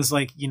Shazam is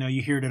like,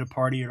 you hear it at a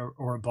party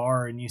or a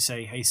bar and you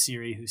say, "Hey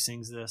Siri, who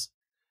sings this?"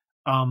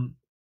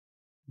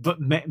 But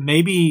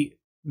maybe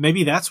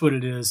that's what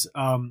it is.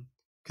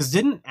 Because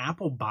didn't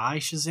Apple buy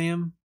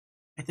Shazam?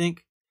 I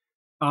think.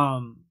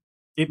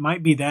 It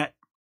might be that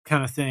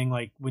kind of thing.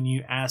 Like when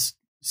you ask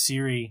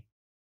Siri,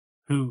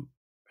 who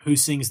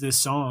sings this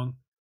song,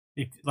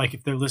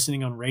 if they're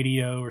listening on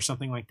radio or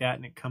something like that,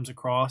 and it comes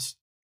across,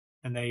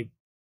 and they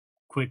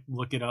quick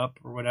look it up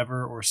or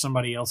whatever, or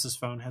somebody else's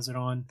phone has it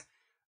on.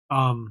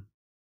 I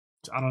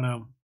don't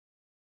know.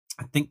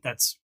 I think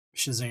that's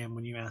Shazam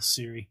when you ask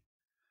Siri.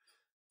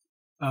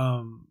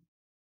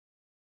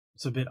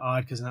 It's a bit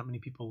odd because not many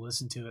people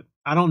listen to it.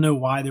 I don't know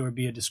why there would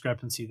be a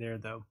discrepancy there,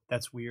 though.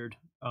 That's weird.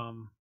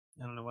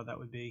 I don't know what that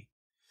would be.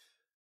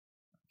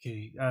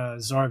 Okay,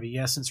 Zarvi.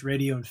 Yeah, since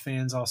radio and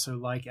fans also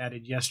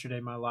added yesterday,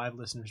 my live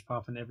listeners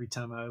popping every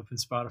time I open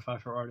Spotify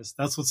for artists.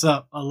 That's what's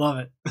up. I love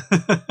it.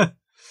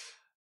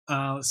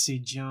 Let's see,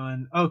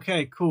 John.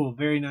 Okay, cool.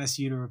 Very nice of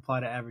you to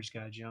reply to Average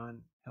Guy,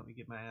 John. Help me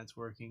get my ads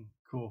working.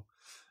 Cool.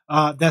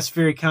 That's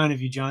very kind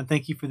of you, John.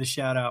 Thank you for the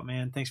shout out,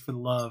 man. Thanks for the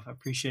love. I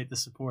appreciate the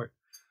support.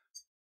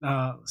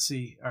 Let's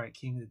see. All right,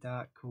 King of the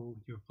Dot. Cool.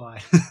 You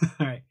reply.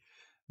 All right.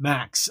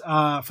 Max,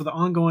 for the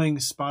ongoing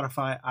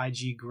Spotify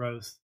IG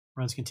growth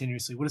runs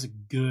continuously, what is a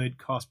good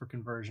cost per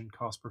conversion,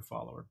 cost per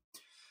follower?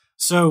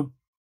 So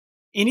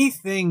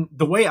anything,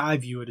 the way I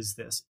view it is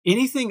this: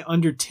 anything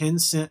under 10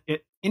 cents,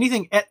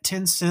 anything at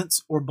 10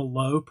 cents or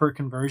below per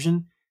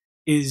conversion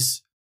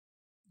is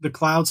the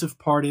clouds have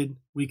parted.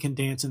 We can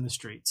dance in the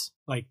streets.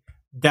 Like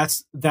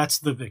that's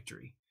the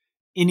victory.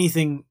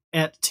 Anything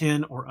at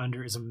 10 or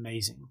under is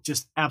amazing.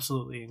 Just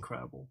absolutely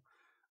incredible.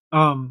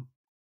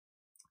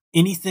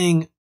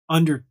 Anything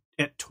under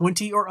at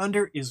 20 or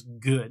under is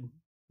good.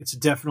 It's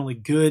definitely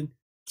good.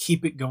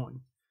 Keep it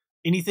going.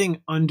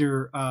 Anything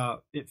under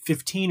at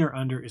 15 or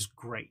under is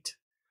great.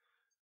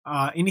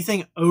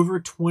 Anything over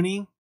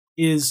 20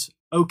 is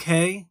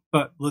okay,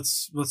 but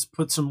let's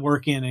put some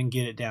work in and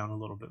get it down a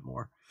little bit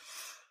more.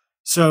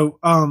 So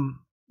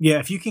yeah,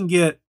 if you can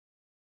get,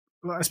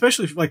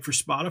 especially like for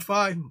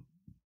Spotify,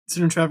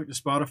 sending traffic to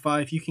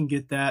Spotify, if you can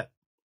get that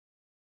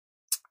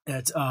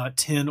at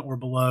 10 or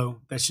below,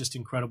 that's just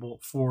incredible.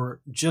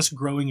 For just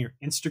growing your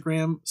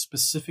Instagram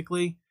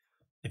specifically,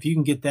 if you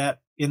can get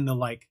that in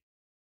the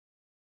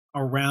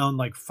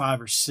around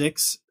 5 or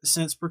 6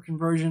 cents per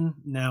conversion,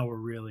 now we're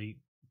really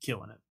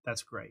killing it.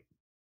 That's great.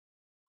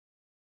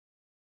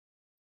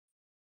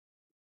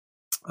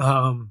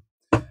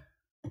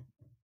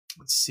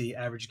 Let's see,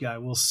 Average Guy.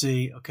 We'll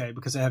see. Okay,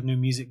 because I have new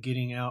music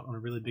getting out on a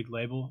really big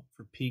label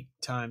for peak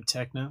time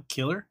techno,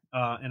 killer.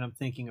 And I'm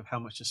thinking of how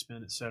much to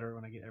spend, etc.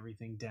 When I get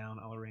everything down,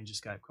 I'll arrange a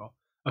Skype call.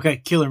 Okay,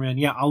 killer, man.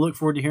 Yeah, I'll look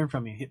forward to hearing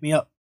from you. Hit me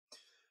up.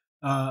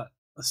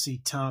 Let's see,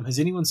 Tom. Has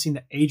anyone seen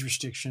the age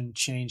restriction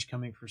change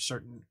coming for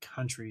certain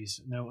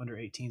countries? No under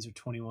 18s or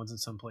 21s in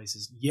some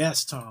places.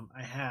 Yes, Tom,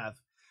 I have.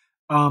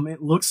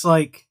 It looks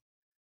like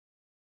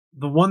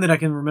the one that I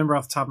can remember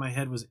off the top of my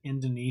head was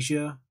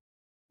Indonesia.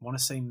 I want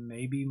to say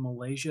maybe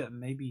Malaysia,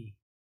 maybe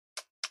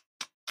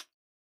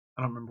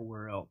I don't remember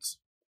where else.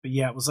 But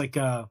yeah, it was like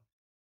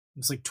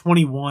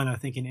 21, I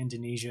think, in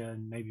Indonesia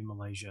and maybe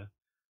Malaysia.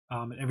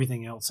 And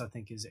everything else I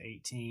think is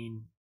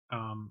 18.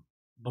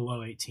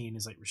 Below 18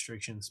 is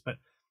restrictions, but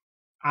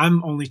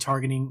I'm only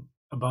targeting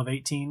above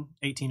 18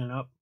 and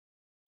up.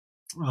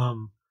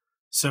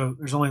 So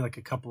there's only a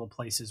couple of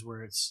places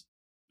where it's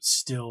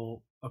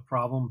still a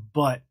problem,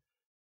 but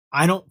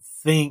I don't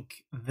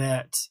think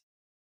that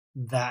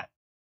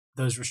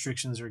those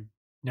restrictions are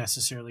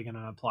necessarily going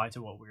to apply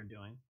to what we're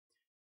doing,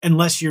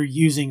 unless you're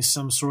using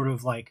some sort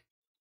of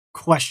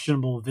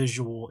questionable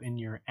visual in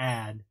your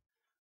ad.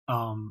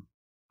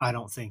 I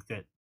don't think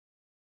that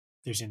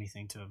there's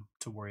anything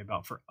to worry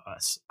about for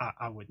us.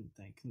 I wouldn't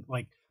think.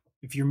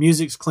 If your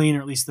music's clean,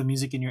 or at least the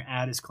music in your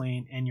ad is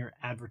clean, and your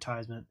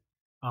advertisement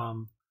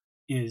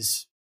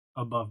is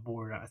above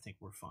board, I think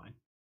we're fine.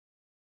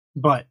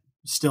 But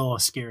still a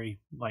scary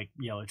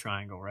yellow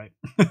triangle, right?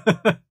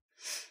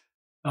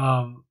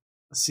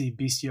 Let's see,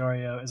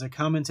 Bestiario. As I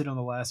commented on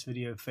the last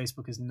video,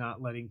 Facebook is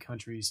not letting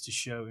countries to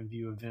show and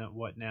view event.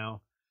 What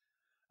now?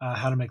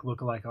 How to make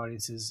lookalike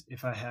audiences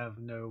if I have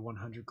no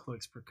 100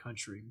 clicks per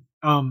country.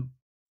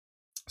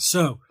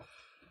 So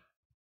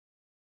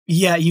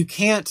yeah, you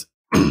can't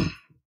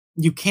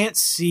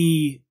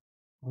see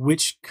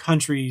which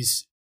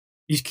countries,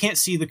 you can't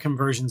see the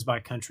conversions by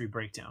country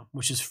breakdown,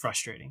 which is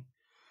frustrating.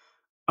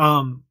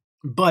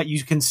 But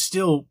you can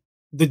still,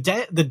 the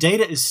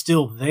data is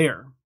still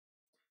there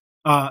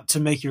to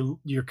make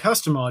your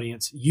custom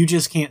audience. You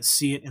just can't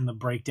see it in the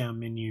breakdown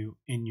menu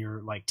in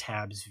your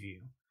tabs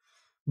view.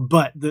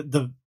 But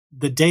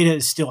the data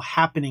is still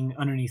happening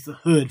underneath the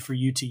hood for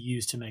you to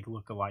use to make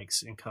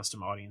lookalikes and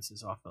custom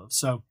audiences off of.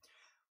 So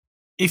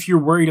if you're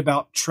worried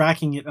about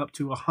tracking it up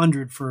to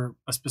 100 for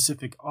a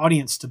specific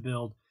audience to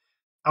build,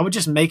 I would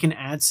just make an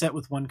ad set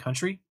with one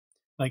country,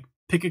 like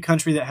pick a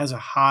country that has a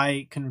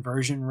high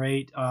conversion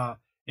rate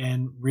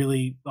and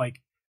really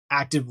like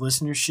active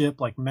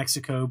listenership, like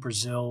Mexico,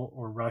 Brazil,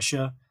 or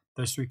Russia.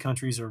 Those three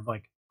countries are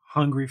like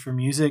hungry for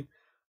music.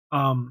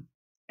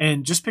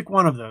 And just pick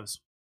one of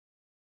those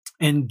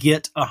and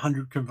get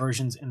 100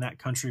 conversions in that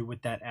country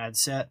with that ad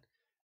set.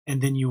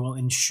 And then you will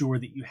ensure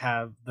that you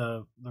have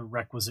the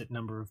requisite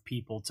number of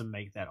people to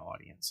make that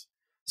audience.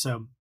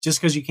 So just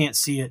because you can't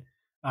see it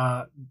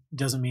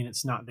doesn't mean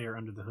it's not there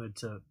under the hood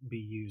to be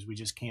used. We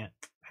just can't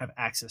have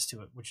access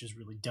to it, which is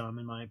really dumb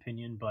in my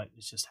opinion, but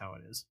it's just how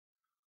it is.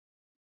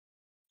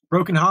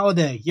 Broken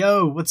Holiday,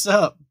 yo, what's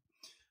up?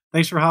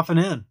 Thanks for hopping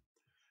in.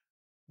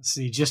 Let's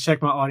see, just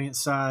check my audience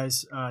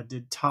size.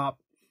 Did top,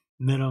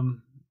 mid,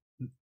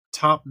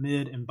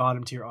 and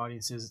bottom tier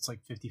audiences. It's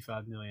like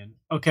 55 million.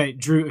 Okay,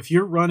 Drew, if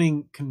you're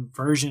running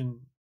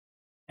conversion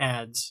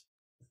ads,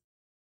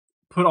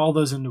 put all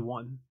those into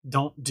one.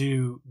 Don't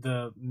do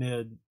the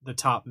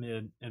top,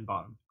 mid, and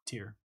bottom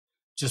tier.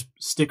 Just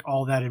stick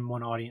all that in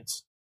one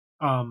audience.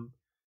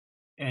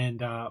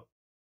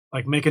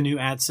 Like make a new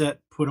ad set,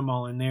 put them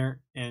all in there,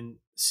 and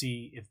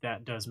see if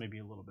that does maybe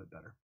a little bit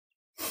better.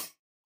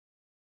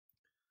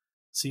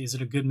 See, is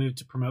it a good move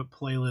to promote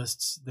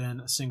playlists than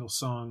a single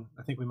song?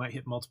 I think we might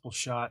hit multiple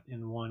shot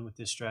in one with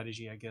this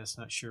strategy, I guess.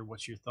 Not sure.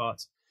 What's your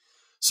thoughts?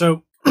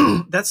 So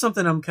that's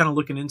something I'm kind of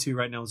looking into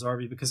right now,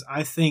 Zarvi, because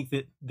I think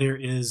that there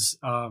is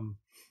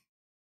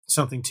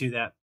something to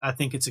that. I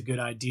think it's a good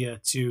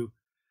idea to,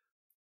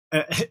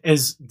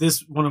 as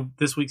one of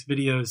this week's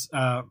videos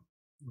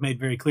made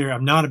very clear,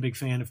 I'm not a big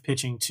fan of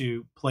pitching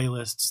to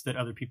playlists that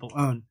other people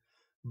own,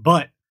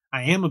 but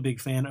I am a big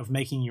fan of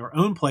making your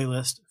own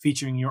playlist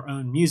featuring your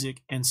own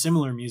music and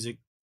similar music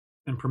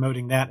and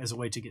promoting that as a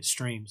way to get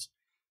streams.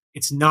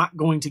 It's not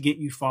going to get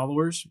you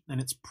followers,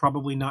 and it's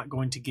probably not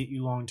going to get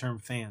you long-term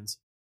fans,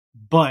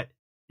 but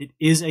it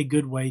is a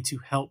good way to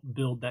help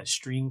build that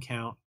stream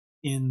count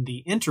in the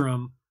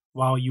interim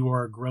while you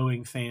are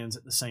growing fans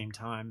at the same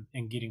time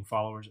and getting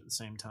followers at the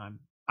same time,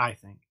 I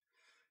think.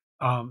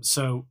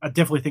 So I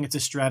definitely think it's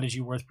a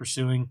strategy worth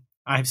pursuing.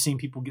 I've seen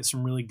people get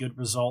some really good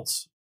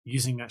results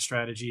using that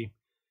strategy.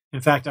 In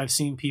fact, I've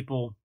seen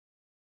people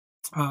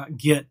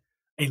get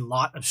a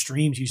lot of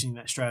streams using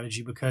that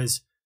strategy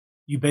because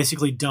you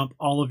basically dump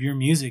all of your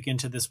music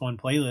into this one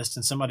playlist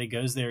and somebody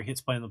goes there, hits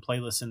play on the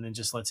playlist, and then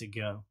just lets it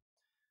go.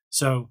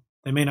 So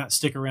they may not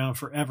stick around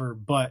forever,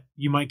 but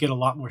you might get a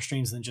lot more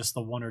streams than just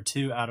the one or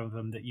two out of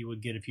them that you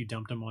would get if you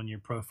dumped them on your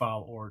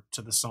profile or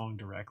to the song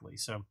directly.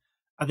 So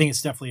I think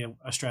it's definitely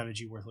a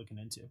strategy worth looking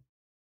into.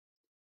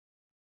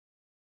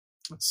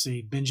 Let's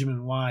see,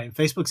 Benjamin Y. In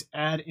Facebook's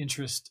ad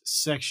interest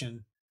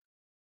section,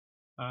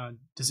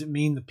 does it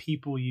mean the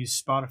people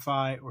use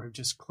Spotify or have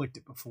just clicked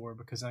it before?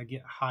 Because I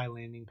get high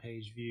landing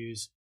page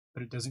views,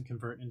 but it doesn't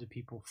convert into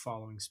people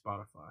following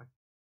Spotify.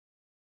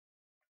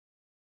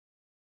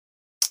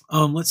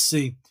 Let's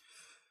see.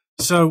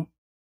 So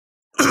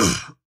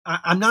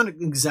I'm not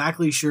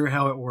exactly sure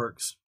how it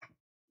works,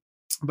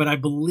 but I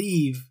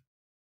believe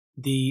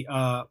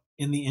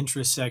in the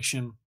interest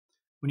section,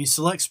 when you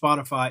select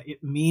Spotify,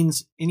 it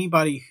means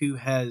anybody who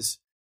has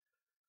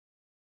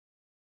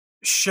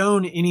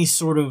shown any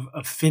sort of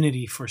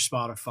affinity for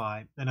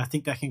Spotify. And I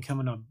think that can come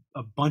in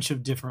a bunch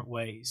of different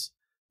ways.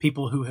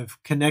 People who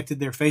have connected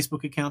their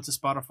Facebook account to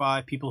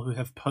Spotify, people who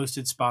have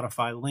posted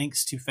Spotify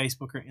links to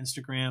Facebook or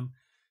Instagram,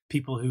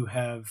 people who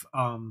have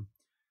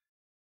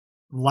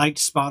liked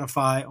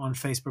Spotify on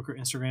Facebook or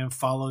Instagram,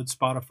 followed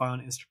Spotify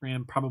on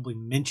Instagram, probably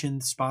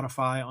mentioned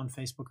Spotify on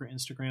Facebook or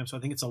Instagram. So I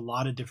think it's a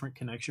lot of different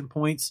connection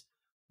points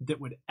that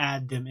would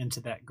add them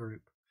into that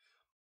group.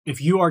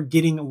 If you are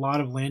getting a lot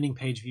of landing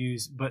page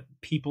views, but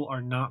people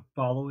are not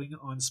following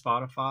on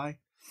Spotify,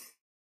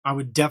 I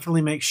would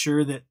definitely make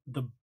sure that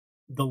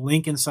the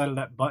link inside of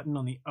that button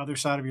on the other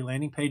side of your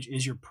landing page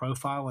is your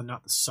profile and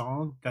not the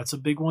song. That's a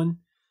big one.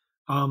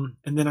 And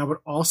then I would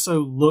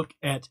also look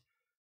at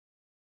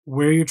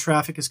where your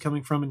traffic is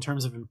coming from in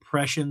terms of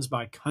impressions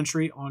by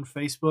country on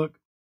Facebook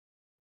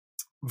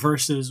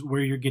versus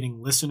where you're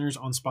getting listeners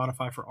on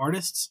Spotify for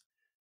artists.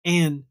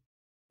 And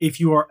if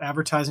you are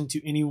advertising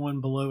to anyone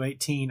below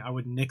 18, I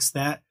would nix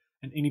that.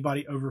 And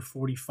anybody over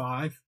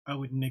 45, I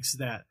would nix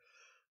that.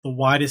 The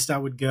widest I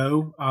would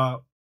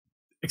go,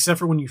 except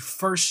for when you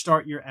first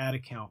start your ad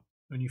account.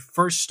 When you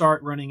first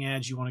start running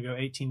ads, you want to go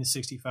 18 to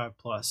 65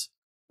 plus.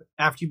 But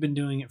after you've been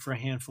doing it for a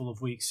handful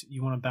of weeks,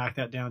 you want to back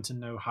that down to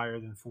no higher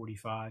than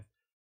 45,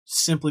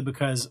 simply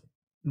because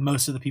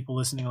most of the people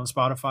listening on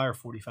Spotify are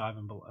 45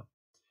 and below.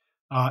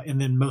 And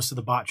then most of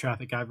the bot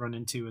traffic I've run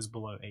into is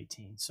below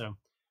 18. So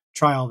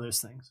try all those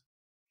things.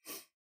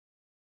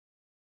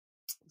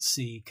 Let's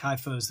see.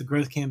 Kaifos, the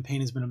growth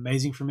campaign has been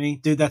amazing for me.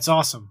 Dude, that's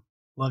awesome.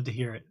 Love to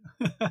hear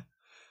it.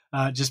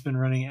 Just been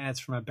running ads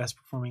for my best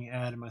performing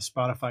ad, and my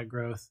Spotify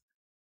growth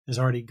has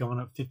already gone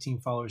up 15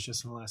 followers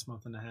just in the last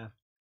month and a half.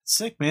 It's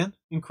sick, man.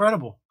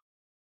 Incredible.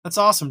 That's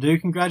awesome,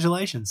 dude.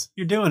 Congratulations.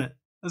 You're doing it.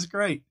 That's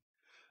great.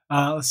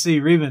 Let's see.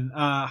 Reuben.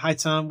 Hi,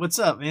 Tom. What's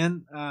up,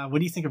 man? What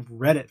do you think of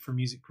Reddit for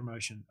music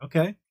promotion?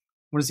 Okay.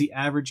 What is the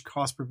average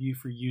cost per view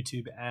for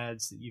YouTube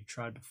ads that you've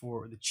tried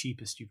before, or the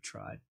cheapest you've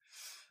tried?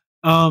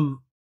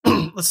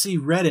 Let's see.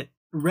 Reddit.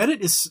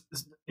 Reddit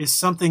is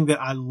something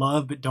that I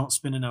love but don't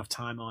spend enough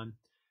time on.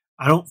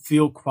 I don't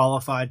feel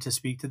qualified to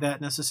speak to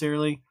that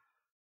necessarily.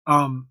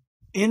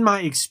 In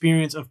my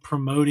experience of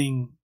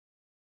promoting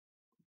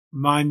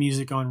my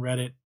music on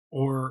Reddit,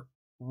 or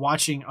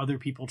watching other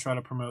people try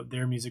to promote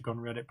their music on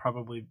Reddit,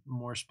 probably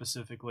more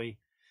specifically,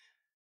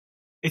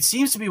 it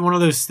seems to be one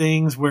of those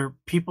things where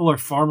people are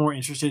far more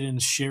interested in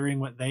sharing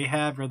what they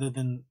have rather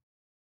than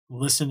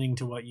listening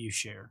to what you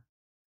share.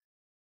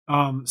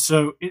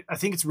 So I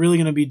think it's really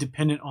going to be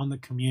dependent on the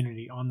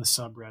community, on the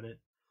subreddit,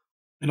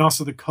 and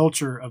also the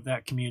culture of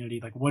that community.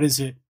 Like, what is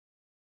it?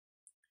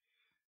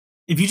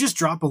 If you just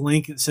drop a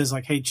link that says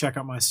like, "Hey, check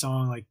out my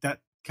song," like that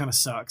kind of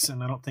sucks,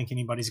 and I don't think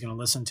anybody's going to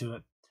listen to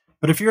it.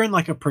 But if you're in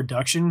like a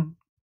production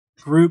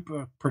group,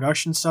 a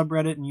production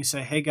subreddit, and you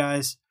say, "Hey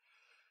guys,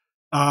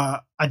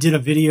 I did a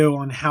video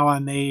on how I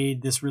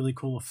made this really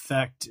cool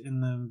effect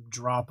in the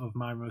drop of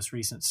my most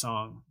recent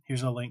song.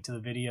 Here's a link to the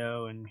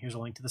video, and here's a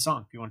link to the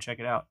song if you want to check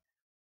it out."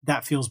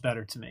 That feels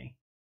better to me.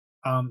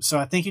 So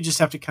I think you just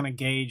have to kind of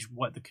gauge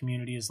what the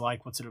community is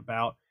like, what's it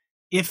about.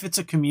 If it's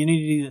a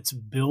community that's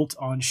built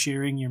on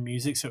sharing your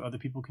music so other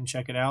people can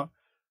check it out,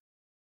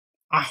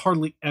 I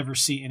hardly ever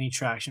see any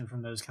traction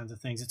from those kinds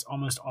of things. It's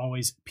almost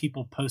always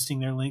people posting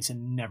their links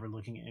and never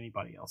looking at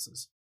anybody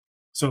else's.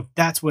 So if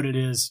that's what it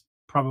is,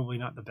 probably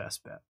not the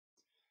best bet.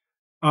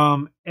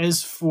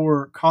 As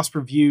for cost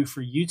per view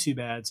for YouTube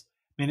ads,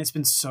 man, it's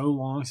been so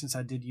long since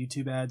I did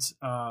YouTube ads.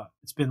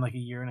 It's been like a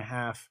year and a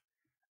half.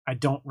 I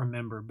don't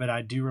remember, but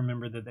I do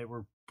remember that they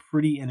were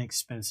pretty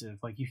inexpensive.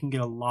 Like, you can get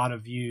a lot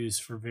of views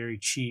for very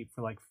cheap,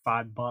 for like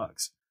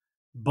 $5,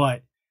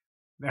 but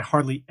they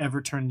hardly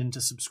ever turned into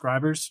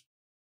subscribers,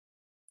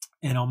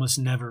 and almost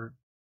never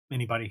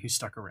anybody who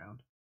stuck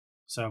around.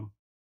 So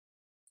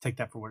take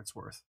that for what it's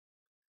worth.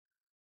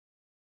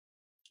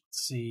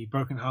 Let's see,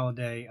 Broken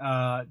Holiday.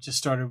 Just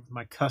started with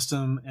my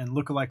custom and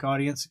lookalike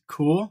audience.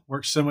 Cool.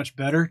 Works so much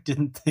better.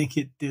 Didn't think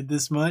it did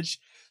this much.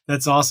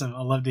 That's awesome.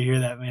 I love to hear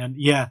that, man.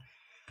 Yeah.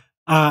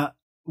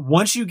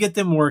 Once you get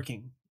them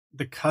working,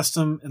 the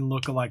custom and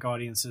lookalike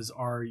audiences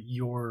are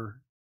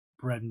your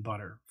bread and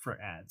butter for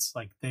ads.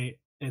 Like,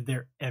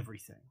 they're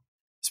everything,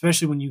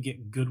 especially when you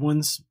get good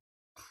ones.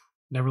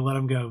 Never let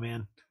them go,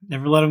 man.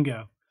 Never let them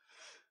go.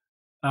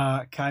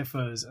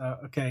 Kaifos.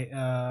 Okay.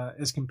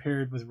 As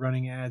compared with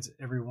running ads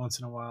every once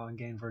in a while and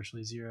gain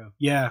virtually zero.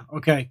 Yeah.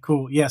 Okay,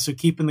 cool. Yeah. So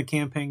keeping the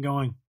campaign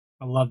going.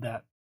 I love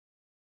that.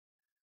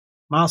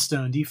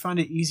 Milestone. Do you find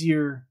it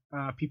easier,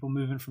 people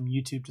moving from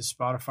YouTube to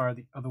Spotify, or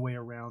the other way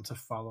around, to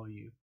follow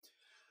you?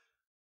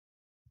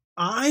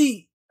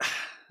 I'm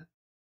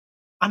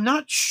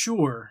not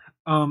sure.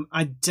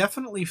 I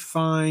definitely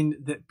find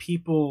that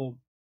people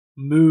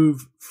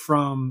move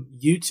from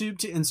YouTube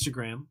to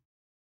Instagram,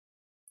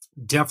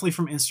 definitely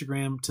from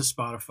Instagram to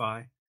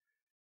Spotify.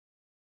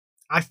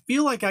 I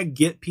feel like I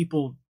get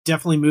people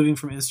definitely moving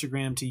from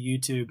Instagram to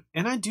YouTube,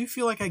 and I do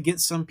feel like I get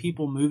some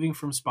people moving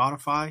from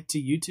Spotify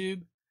to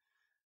YouTube.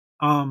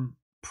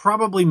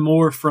 Probably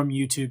more from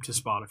YouTube to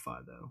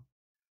Spotify, though.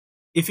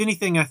 If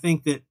anything, I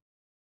think that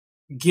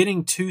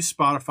getting to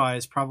Spotify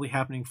is probably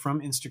happening from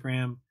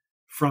Instagram,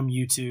 from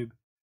YouTube,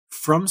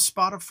 from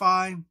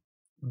Spotify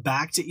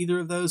back to either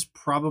of those,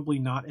 probably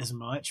not as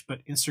much,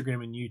 but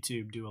Instagram and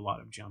YouTube do a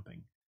lot of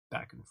jumping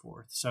back and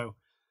forth. So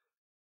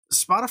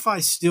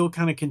Spotify still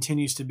kind of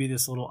continues to be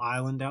this little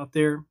island out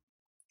there.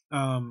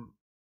 I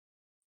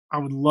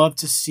would love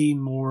to see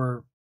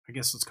more, I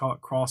guess let's call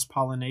it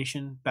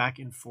cross-pollination, back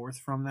and forth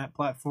from that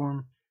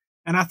platform.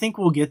 And I think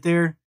we'll get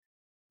there.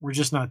 We're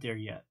just not there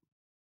yet.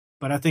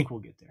 But I think we'll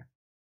get there.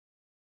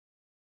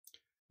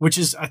 Which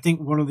is, I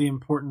think, one of the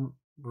important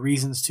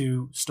reasons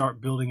to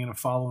start building in a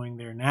following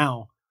there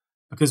now.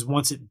 Because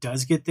once it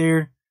does get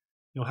there,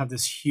 you'll have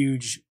this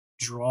huge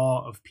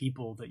draw of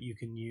people that you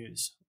can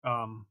use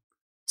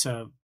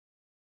to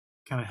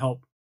kind of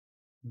help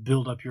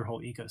build up your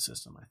whole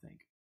ecosystem, I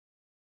think.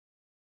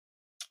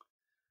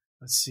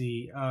 Let's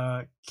see.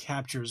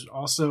 Captures.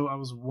 Also, I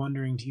was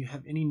wondering, do you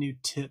have any new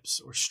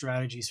tips or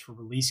strategies for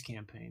release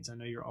campaigns? I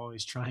know you're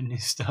always trying new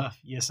stuff.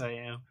 Yes, I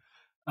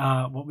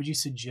am. What would you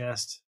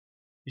suggest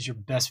is your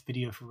best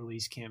video for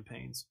release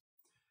campaigns?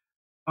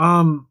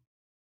 I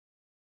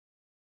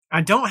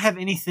don't have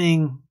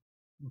anything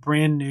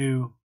brand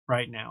new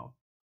right now.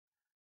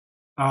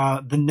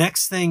 The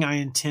next thing I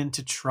intend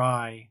to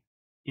try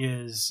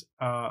is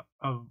a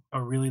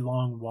really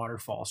long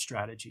waterfall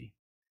strategy.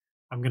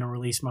 I'm going to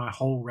release my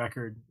whole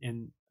record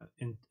in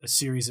a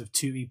series of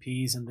 2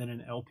 EPs and then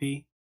an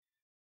LP.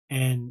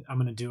 And I'm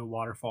going to do a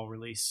waterfall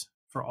release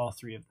for all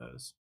 3 of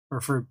those,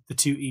 or for the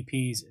 2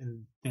 EPs,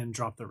 and then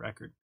drop the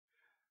record.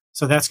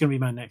 So that's going to be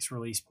my next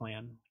release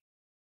plan.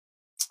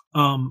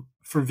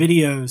 For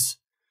videos,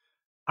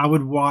 I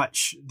would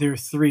watch, there are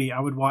 3.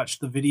 I would watch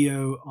the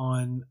video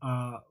on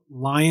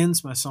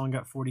Lions. My song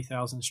got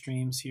 40,000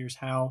 streams. Here's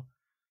how.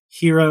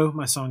 Hero.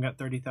 My song got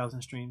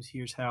 30,000 streams.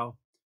 Here's how.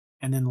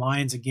 And then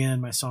Lions again,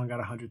 my song got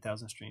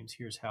 100,000 streams.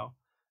 Here's how.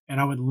 and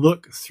I would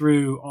look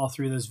through all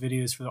three of those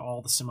videos for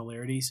all the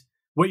similarities.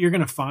 What you're going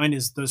to find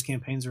is those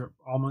campaigns are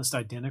almost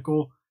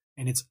identical,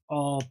 and it's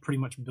all pretty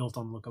much built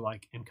on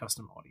lookalike and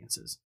custom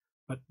audiences.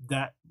 But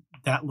that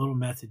little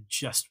method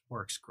just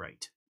works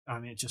great. I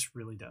mean, it just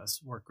really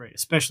does work great,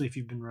 especially if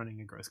you've been running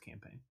a growth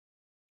campaign.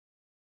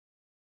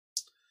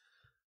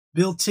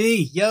 Bill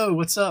T, yo,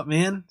 what's up,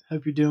 man?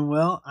 Hope you're doing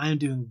well. I am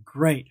doing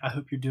great. I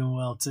hope you're doing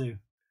well too.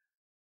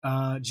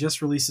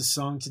 Just released a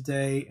song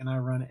today, and I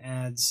run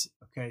ads.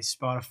 Okay,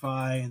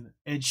 Spotify and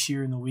Ed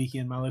Sheeran The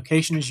Weeknd. My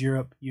location is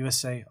Europe,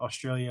 USA,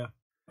 Australia,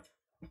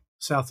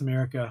 South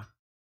America.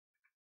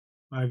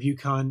 My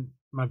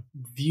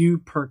view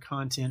per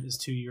content is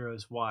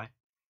 €2. Why?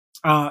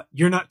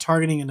 You're not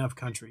targeting enough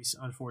countries,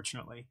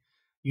 unfortunately.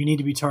 You need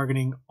to be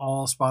targeting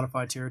all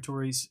Spotify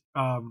territories.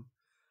 I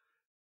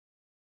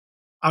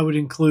would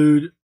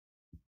include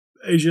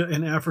Asia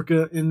and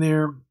Africa in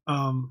there.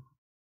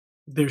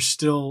 There's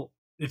still,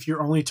 if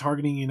you're only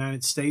targeting the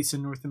United States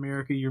and North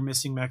America, you're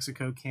missing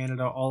Mexico,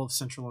 Canada, all of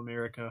Central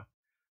America.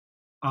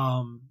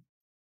 And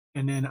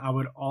then I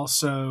would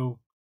also,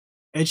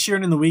 Ed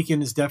Sheeran and The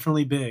Weeknd is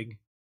definitely big,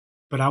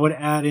 but I would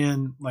add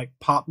in like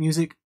pop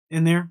music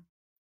in there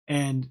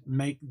and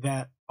make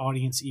that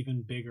audience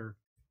even bigger.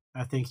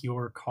 I think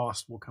your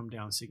cost will come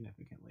down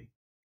significantly.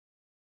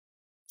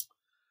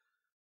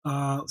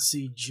 Let's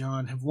see,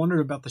 John. Have wondered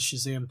about the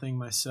Shazam thing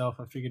myself.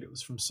 I figured it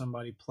was from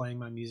somebody playing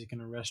my music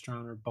in a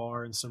restaurant or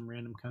bar in some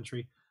random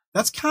country.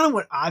 That's kind of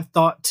what I've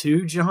thought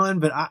too, John,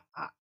 but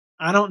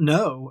I don't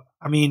know.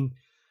 I mean,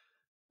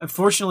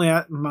 unfortunately,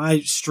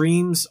 my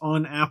streams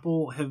on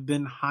Apple have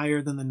been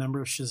higher than the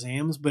number of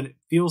Shazams, but it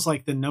feels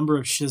like the number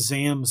of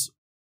Shazams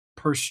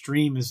per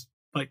stream is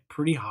like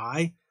pretty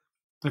high.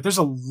 Like there's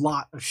a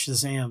lot of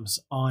Shazams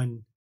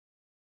on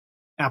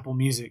Apple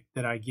Music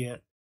that I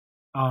get.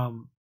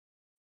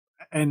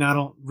 And I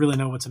don't really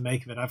know what to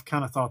make of it. I've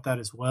kind of thought that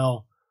as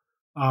well.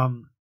 I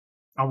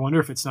wonder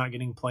if it's not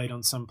getting played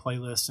on some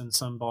playlist in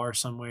some bar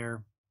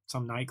somewhere,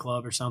 some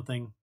nightclub or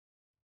something.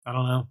 I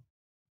don't know.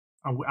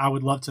 I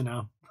would love to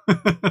know.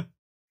 Let's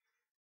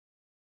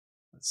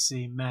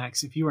see,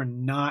 Max, if you are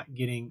not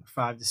getting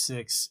 5 to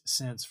 6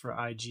 cents for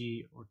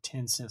IG or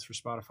 10 cents for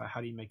Spotify, how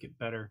do you make it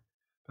better?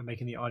 By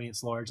making the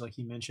audience large, like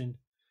you mentioned.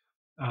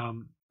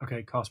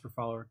 Okay, cost per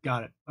follower.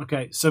 Got it.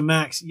 Okay, so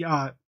Max,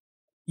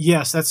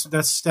 yes,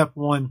 that's step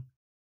one.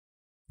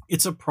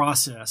 It's a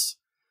process.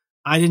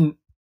 I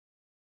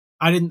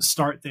didn't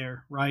start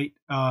there, right?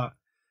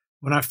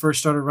 When I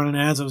first started running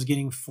ads, I was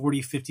getting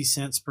 40, 50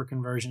 cents per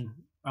conversion.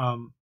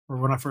 Or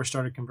when I first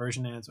started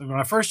conversion ads. When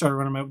I first started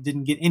running them, I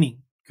didn't get any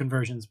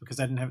conversions because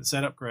I didn't have it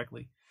set up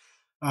correctly.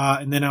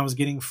 And then I was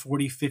getting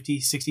 40, 50,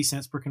 60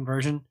 cents per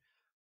conversion.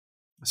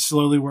 I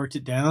slowly worked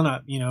it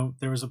down.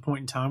 There was a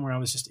point in time where I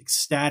was just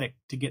ecstatic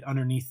to get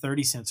underneath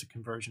 30 cents a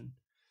conversion.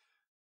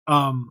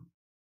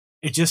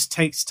 It just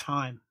takes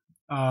time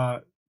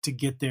to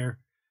get there.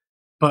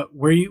 But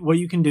what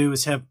you can do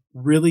is have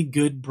really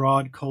good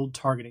broad cold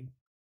targeting.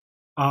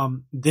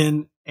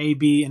 Then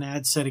A/B and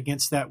ad set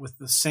against that with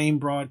the same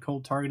broad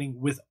cold targeting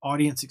with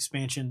audience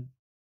expansion,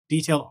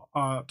 detailed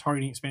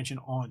targeting expansion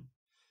on.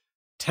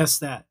 Test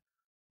that.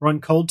 Run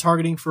cold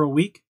targeting for a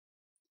week.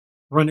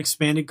 Run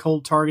expanded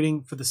cold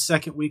targeting for the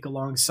second week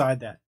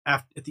alongside that.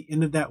 At the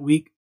end of that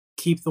week,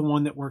 keep the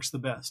one that works the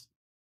best.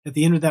 At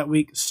the end of that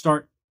week,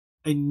 start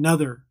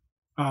another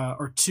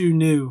or two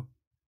new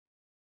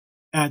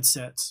ad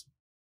sets.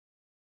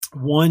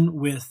 One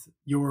with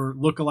your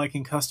lookalike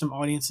and custom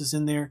audiences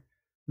in there.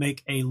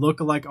 Make a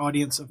lookalike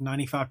audience of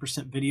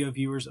 95% video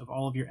viewers of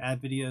all of your ad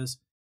videos,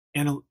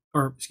 and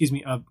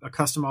a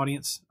custom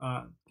audience. I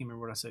can't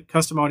remember what I said.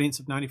 Custom audience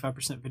of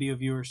 95% video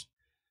viewers.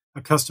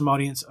 A custom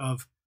audience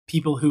of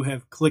people who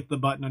have clicked the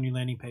button on your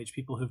landing page,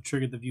 people who have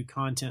triggered the view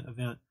content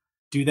event.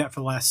 Do that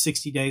for the last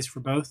 60 days for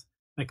both.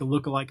 Make a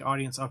lookalike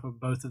audience off of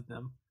both of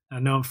them. I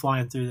know I'm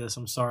flying through this.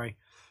 I'm sorry.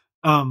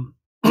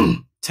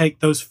 Take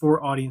those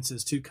 4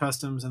 audiences, 2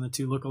 customs and the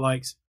 2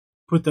 lookalikes,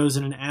 put those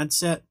in an ad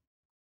set,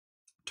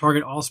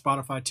 target all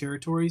Spotify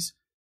territories,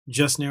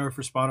 just narrow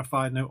for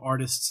Spotify, no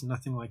artists,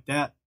 nothing like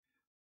that.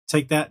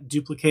 Take that,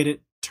 duplicate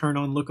it, turn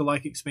on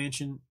lookalike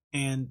expansion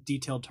and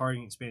detailed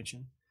targeting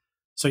expansion.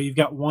 So you've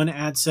got one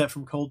ad set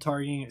from cold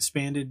targeting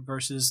expanded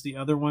versus the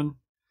other one.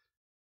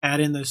 Add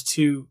in those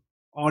 2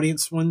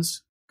 audience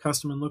ones,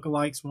 custom and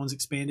lookalikes. One's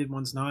expanded,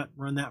 one's not.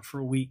 Run that for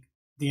a week.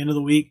 At the end of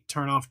the week,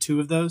 turn off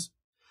 2 of those.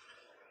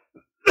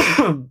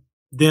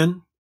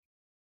 Then,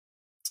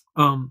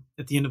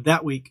 at the end of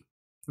that week,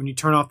 when you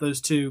turn off those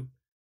 2,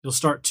 you'll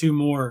start 2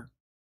 more,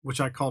 which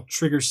I call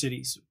trigger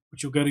cities,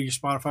 which you'll go to your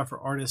Spotify for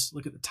Artists,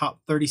 look at the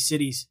top 30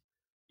 cities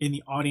in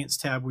the audience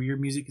tab where your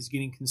music is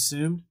getting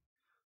consumed,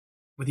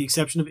 with the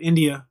exception of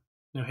India.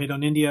 No hate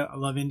on India. I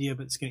love India,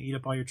 but it's going to eat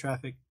up all your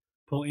traffic.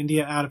 Pull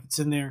India out if it's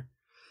in there.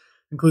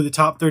 Include the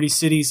top 30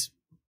 cities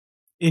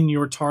in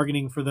your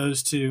targeting for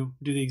those 2.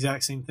 Do the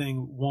exact same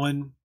thing.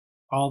 1,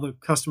 all the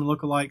custom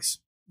lookalikes,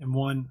 and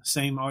 1,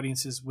 same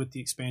audiences with the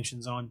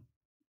expansions on,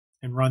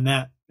 and run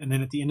that. And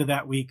then at the end of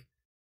that week,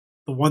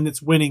 the one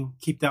that's winning,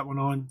 keep that one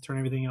on, turn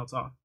everything else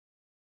off.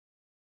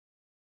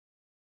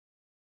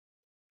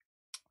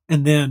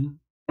 And then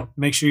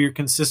make sure you're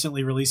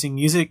consistently releasing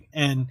music,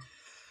 and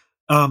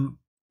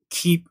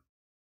keep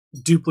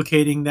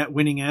duplicating that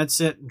winning ad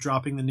set and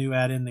dropping the new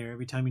ad in there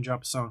every time you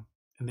drop a song.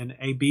 And then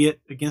A/B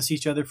it against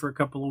each other for a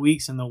couple of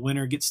weeks, and the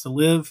winner gets to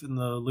live and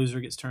the loser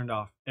gets turned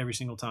off every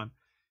single time.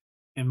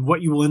 And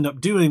what you will end up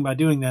doing by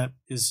doing that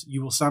is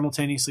you will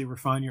simultaneously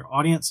refine your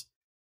audience,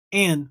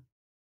 and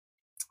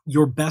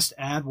your best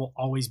ad will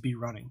always be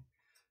running.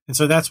 And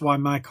so that's why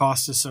my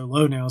cost is so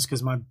low now, is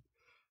because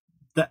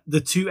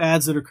the two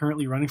ads that are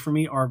currently running for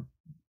me are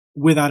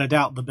without a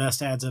doubt the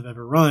best ads I've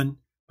ever run,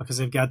 because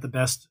they've got the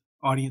best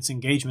audience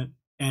engagement,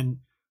 and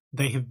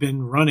they have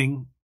been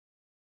running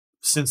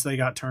since they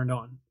got turned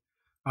on.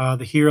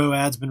 The Hero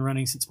ad's been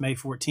running since May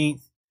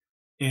 14th,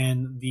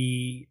 and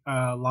the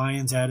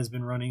Lions ad has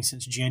been running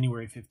since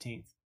January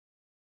 15th.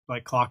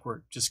 Like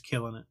clockwork, just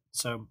killing it.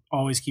 So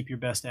always keep your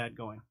best ad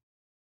going.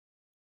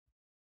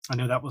 I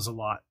know that was a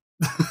lot,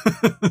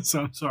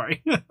 so I'm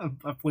sorry.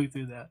 I flew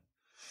through that.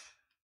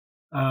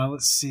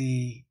 Let's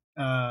see.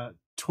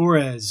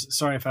 Torres,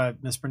 sorry if I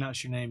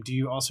mispronounced your name. Do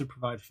you also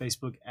provide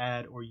Facebook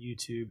ad or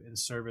YouTube and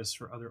service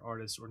for other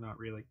artists, or not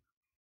really?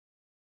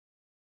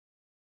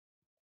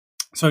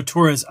 So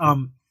Torres,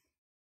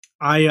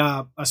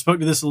 I spoke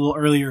to this a little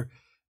earlier.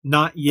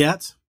 Not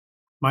yet.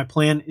 My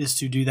plan is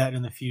to do that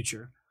in the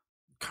future.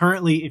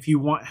 Currently, if you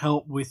want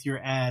help with your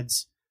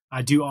ads,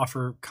 I do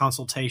offer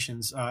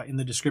consultations. In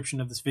the description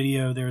of this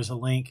video, there's a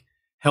link,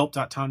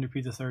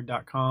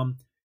 help.tomdupreethiii.com.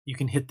 You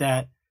can hit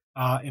that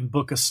and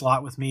book a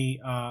slot with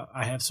me.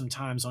 I have some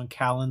times on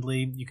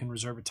Calendly. You can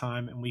reserve a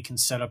time and we can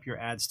set up your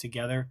ads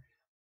together.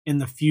 In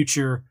the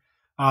future,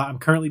 I'm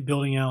currently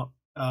building out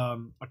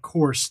a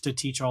course to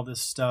teach all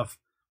this stuff.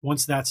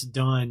 Once that's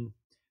done,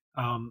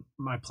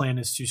 my plan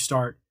is to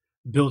start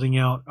building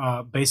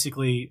out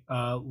basically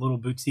a little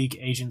boutique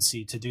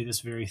agency to do this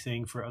very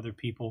thing for other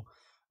people.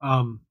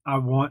 I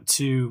want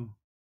to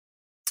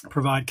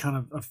provide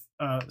kind of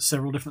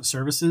several different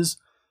services.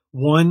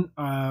 One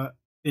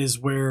is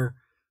where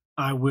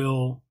I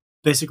will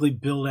basically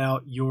build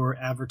out your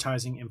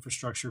advertising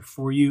infrastructure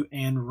for you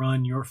and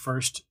run your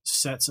first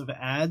sets of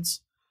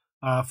ads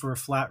for a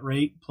flat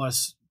rate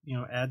plus,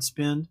 ad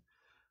spend.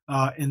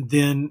 And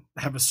then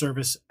have a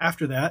service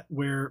after that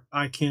where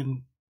I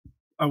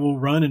will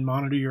run and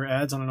monitor your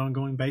ads on an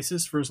ongoing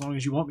basis for as long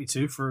as you want me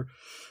to, for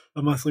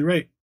a monthly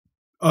rate.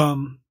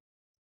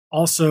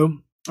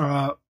 Also,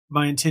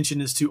 my intention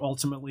is to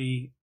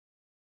ultimately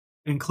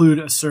include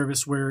a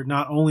service where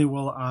not only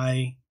will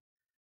I,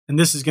 and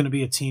this is going to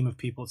be a team of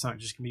people, it's not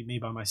just going to be me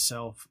by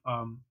myself.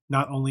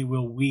 Not only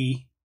will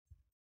we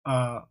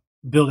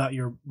build out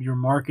your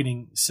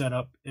marketing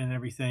setup and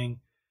everything,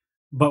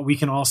 but we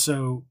can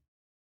also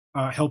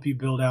help you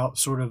build out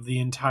sort of the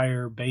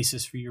entire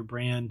basis for your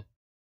brand,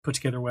 put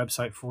together a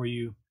website for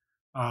you,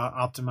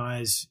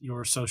 optimize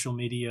your social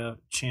media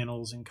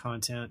channels and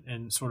content,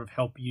 and sort of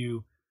help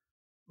you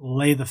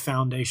lay the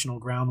foundational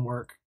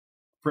groundwork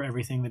for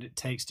everything that it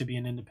takes to be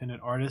an independent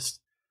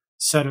artist,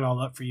 set it all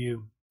up for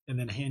you, and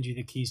then hand you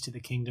the keys to the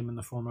kingdom in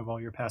the form of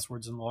all your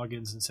passwords and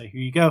logins and say,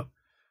 here you go.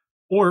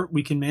 Or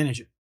we can manage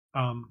it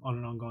on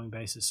an ongoing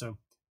basis. So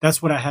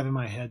that's what I have in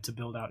my head to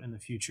build out in the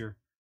future.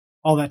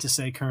 All that to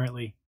say,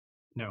 currently,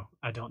 no,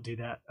 I don't do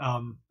that.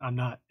 I'm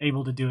not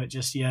able to do it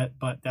just yet,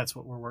 but that's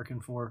what we're working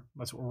for.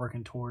 That's what we're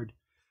working toward.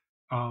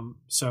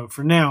 So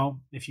for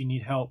now, if you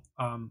need help,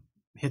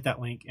 hit that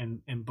link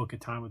and book a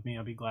time with me.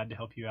 I'll be glad to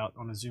help you out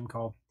on a Zoom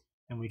call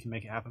and we can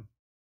make it happen.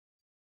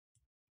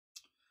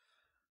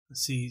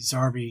 Let's see,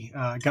 Zarby,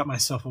 got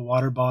myself a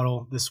water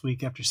bottle this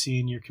week after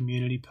seeing your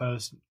community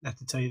post. I have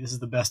to tell you, this is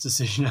the best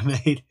decision I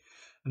made.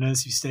 I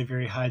notice you stay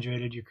very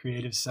hydrated. Your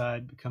creative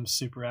side becomes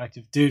super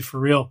active. Dude, for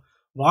real,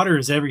 water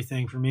is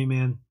everything for me,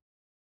 man.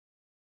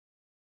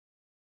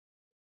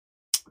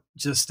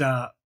 Just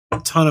a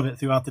ton of it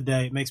throughout the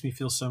day. It makes me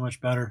feel so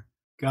much better.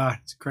 God,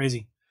 it's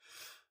crazy.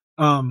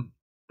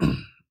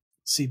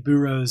 See,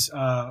 Burros,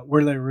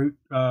 where do they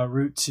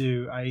route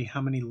to? I.e.,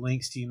 how many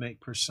links do you make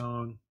per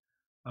song?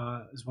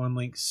 Is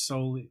one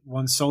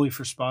solely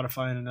for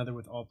Spotify and another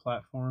with all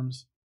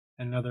platforms,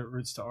 and another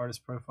routes to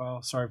artist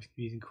profile? Sorry for the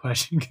confusing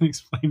question. Can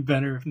explain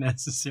better if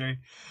necessary.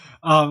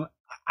 I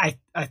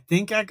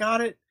think I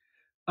got it.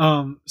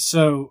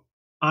 So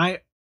I'm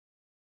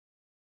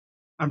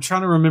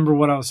trying to remember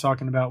what I was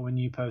talking about when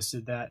you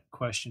posted that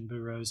question,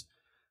 Burros.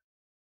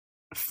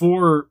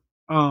 For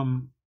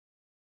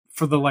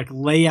the like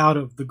layout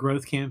of the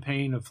growth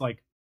campaign of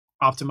like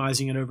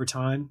optimizing it over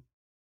time,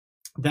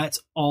 that's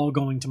all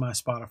going to my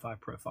Spotify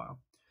profile.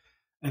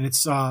 And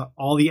it's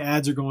all the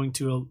ads are going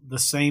to the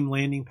same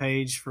landing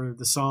page for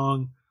the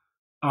song.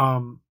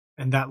 And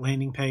that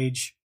landing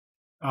page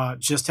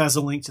just has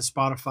a link to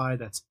Spotify.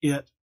 That's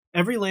it.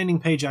 Every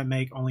landing page I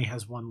make only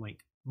has one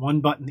link,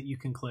 one button that you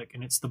can click,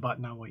 and it's the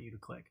button I want you to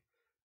click.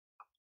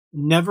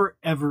 Never,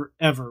 ever,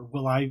 ever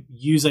will I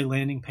use a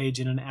landing page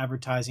in an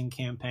advertising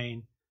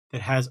campaign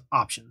that has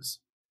options.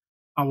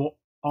 I will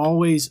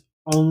always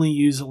only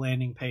use a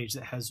landing page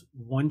that has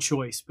one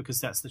choice, because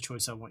that's the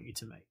choice I want you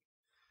to make.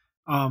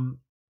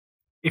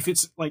 if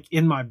it's like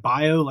in my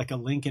bio, like a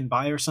link in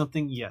bio or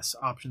something, yes,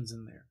 options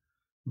in there,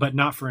 but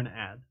not for an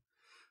ad.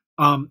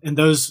 And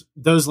those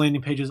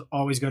landing pages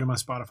always go to my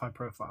Spotify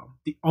profile.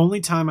 The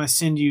only time I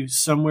send you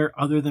somewhere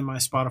other than my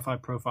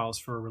Spotify profile is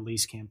for a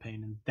release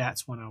campaign, and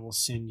that's when I will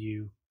send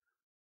you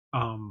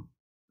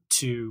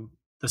to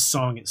the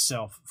song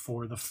itself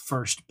for the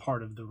first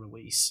part of the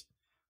release.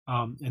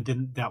 And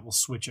then that will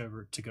switch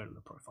over to go to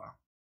the profile.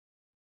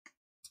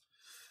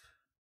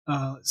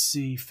 Let's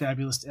see,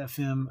 Fabulous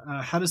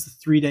FM. How does the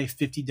 3-day,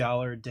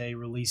 $50 a day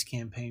release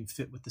campaign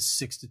fit with the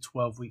 6 to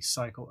 12 week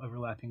cycle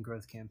overlapping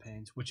growth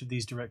campaigns? Which of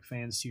these direct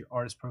fans to your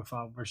artist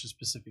profile versus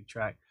specific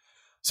track?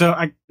 So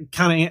I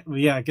kind of,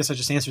 I guess I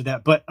just answered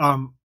that. But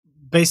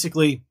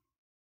basically,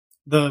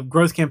 the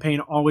growth campaign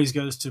always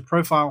goes to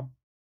profile.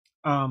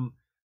 The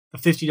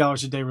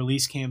 $50 a day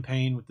release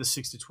campaign with the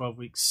 6 to 12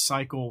 week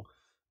cycle,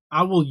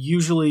 I will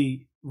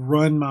usually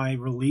run my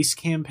release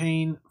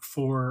campaign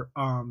for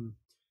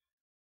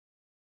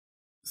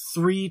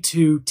 3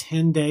 to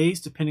 10 days,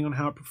 depending on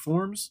how it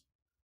performs.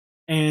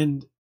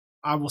 And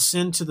I will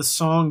send to the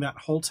song that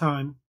whole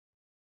time.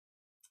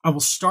 I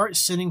will start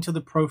sending to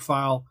the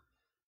profile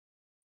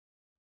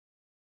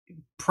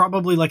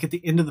probably like at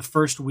the end of the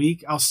first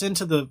week. I'll send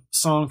to the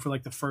song for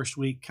like the first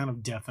week, kind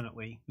of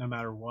definitely, no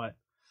matter what.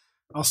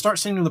 I'll start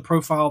sending to the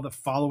profile the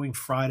following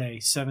Friday,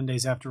 7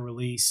 days after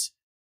release.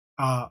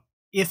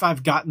 If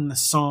I've gotten the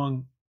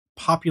song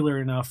popular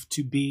enough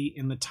to be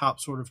in the top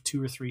sort of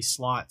 2 or 3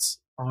 slots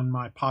on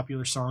my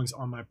popular songs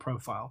on my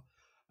profile,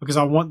 because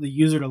I want the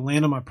user to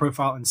land on my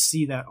profile and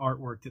see that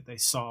artwork that they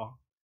saw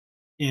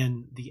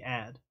in the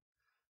ad.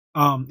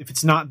 If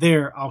it's not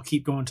there, I'll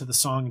keep going to the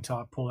song until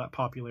I pull that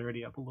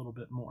popularity up a little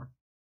bit more.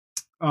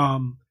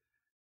 And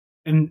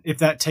if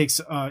that takes,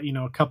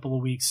 a couple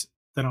of weeks,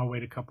 then I'll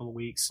wait a couple of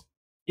weeks.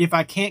 If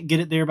I can't get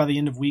it there by the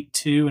end of week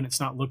 2 and it's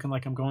not looking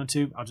like I'm going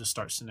to, I'll just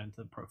start sending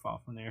to the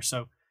profile from there.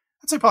 So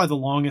I'd say probably the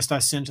longest I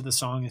send to the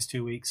song is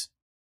 2 weeks.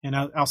 And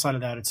outside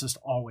of that, it's just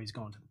always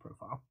going to the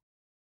profile.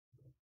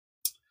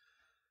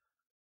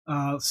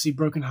 Let's see,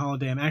 Broken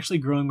Holiday. I'm actually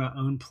growing my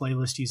own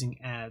playlist using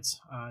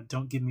ads.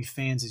 Don't give me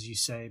fans, as you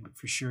say, but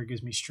for sure it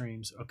gives me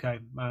streams. Okay,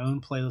 my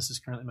own playlist is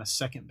currently my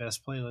second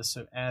best playlist,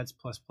 so ads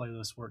plus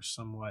playlist works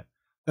somewhat.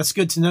 That's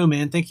good to know,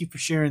 man. Thank you for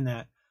sharing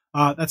that.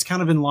 That's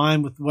kind of in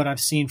line with what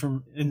I've seen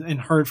from and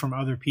heard from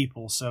other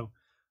people. So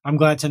I'm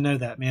glad to know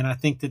that, man. I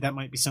think that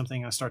might be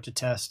something I start to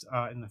test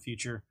in the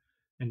future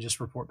and just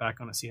report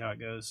back on it, see how it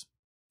goes.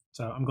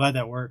 So I'm glad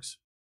that works.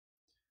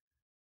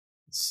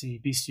 Let's see,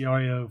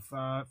 Bestiario.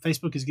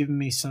 Facebook has given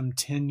me some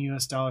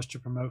 $10 to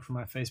promote for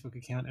my Facebook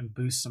account and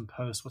boost some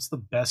posts. What's the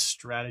best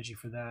strategy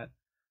for that?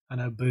 I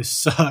know boosts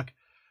suck,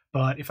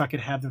 but if I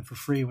could have them for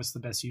free, what's the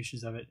best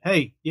uses of it?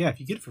 Hey, yeah, if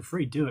you get it for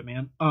free, do it,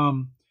 man.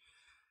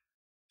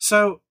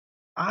 So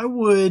I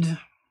would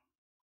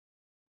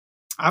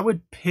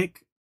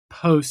pick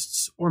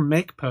posts or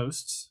make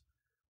posts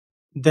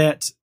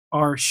that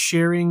are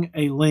sharing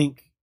a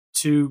link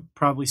to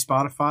probably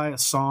Spotify, a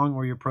song,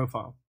 or your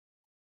profile,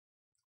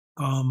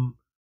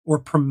 or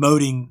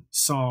promoting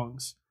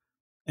songs.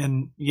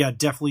 And yeah,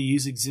 definitely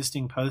use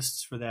existing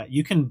posts for that.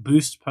 You can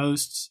boost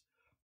posts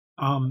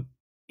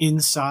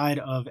inside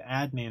of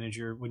Ad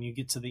Manager. When you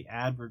get to the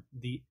ad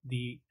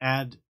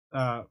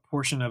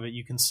portion of it,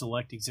 you can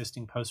select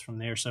existing posts from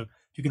there. So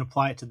if you can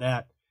apply it to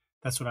that,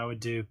 that's what I would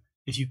do.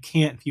 If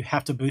you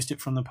have to boost it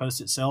from the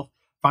post itself,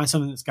 find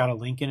something that's got a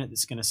link in it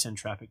that's going to send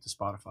traffic to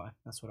Spotify.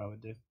 That's what I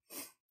would do.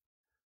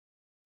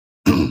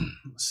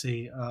 Let's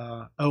see.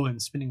 Owen,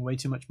 spending way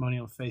too much money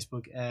on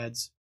Facebook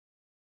ads,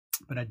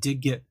 but I did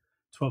get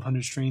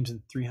 1,200 streams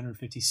and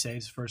 350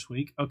 saves first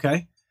week.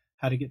 Okay.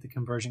 How to get the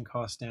conversion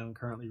cost down.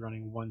 Currently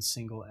running one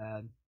single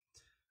ad.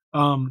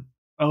 Owen,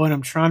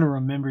 I'm trying to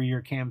remember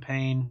your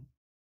campaign.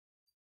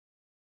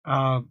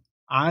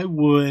 I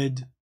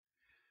would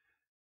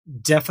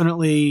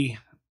definitely,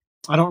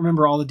 I don't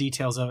remember all the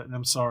details of it, and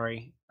I'm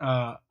sorry.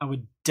 I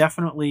would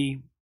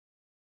definitely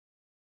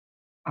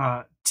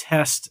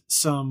test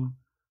some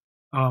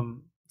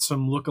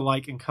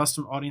lookalike and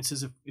custom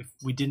audiences if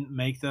we didn't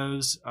make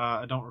those.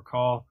 I don't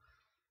recall.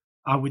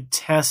 I would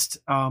test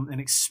an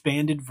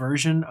expanded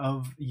version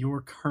of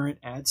your current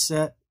ad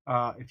set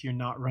if you're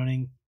not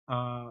running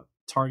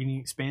targeting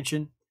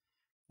expansion.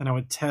 And I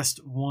would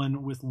test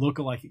one with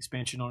lookalike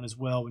expansion on as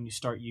well when you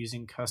start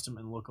using custom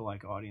and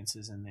lookalike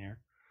audiences in there.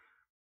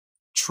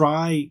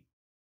 Try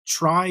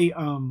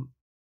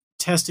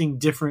testing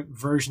different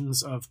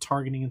versions of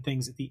targeting and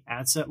things at the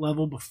ad set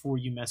level before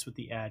you mess with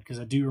the ad, because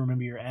I do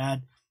remember your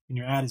ad, and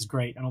your ad is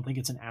great. I don't think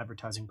it's an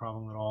advertising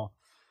problem at all.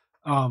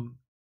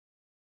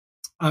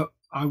 I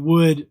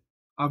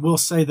will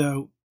say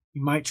though,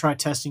 you might try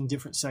testing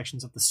different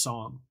sections of the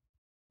song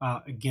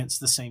against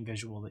the same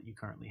visual that you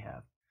currently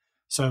have.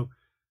 So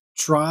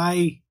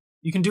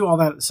you can do all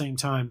that at the same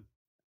time.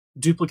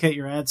 Duplicate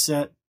your ad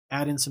set,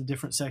 add in some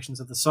different sections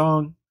of the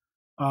song,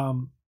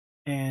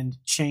 and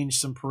change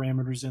some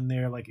parameters in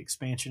there like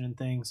expansion and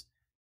things.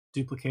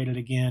 Duplicate it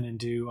again and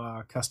do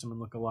custom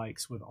and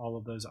lookalikes with all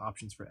of those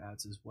options for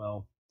ads as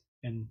well.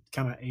 and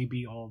kind of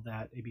A/B all of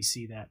that,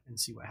 ABC that, and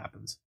see what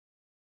happens.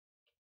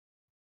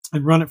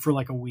 And run it for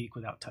like a week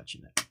without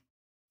touching it.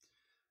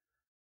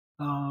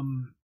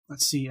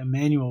 Let's see,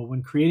 Emmanuel,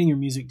 when creating your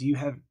music, do you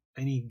have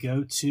any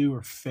go-to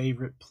or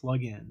favorite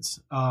plugins?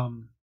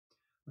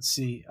 Let's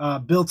see.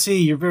 Bill T,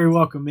 you're very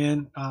welcome,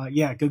 man.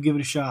 Yeah, go give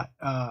it a shot.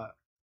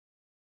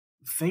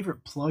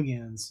 Favorite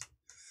plugins.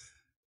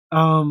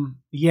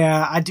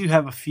 Yeah, I do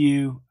have a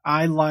few.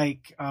 I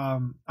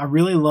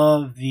really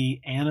love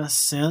the Anna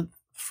synth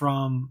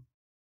from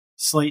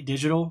Slate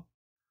Digital.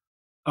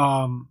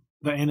 The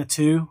Anna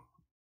 2.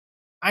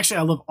 Actually,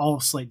 I love all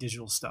of Slate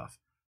Digital stuff.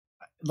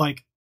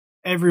 Like,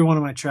 every one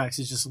of my tracks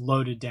is just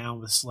loaded down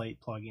with Slate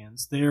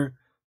plugins.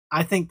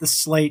 I think the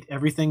Slate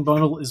Everything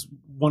bundle is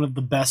one of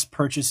the best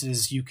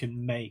purchases you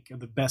can make, or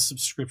the best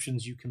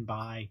subscriptions you can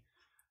buy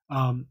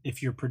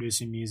if you're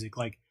producing music.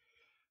 Like,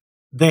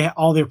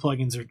 all their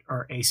plugins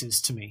are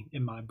aces to me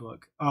in my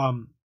book.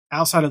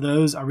 Outside of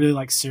those, I really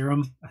like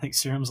Serum. I think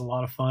Serum's a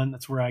lot of fun.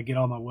 That's where I get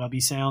all my webby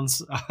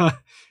sounds.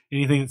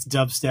 Anything that's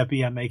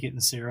dubsteppy, I make it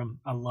in Serum.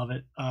 I love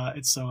it.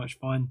 It's so much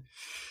fun.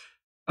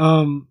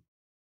 And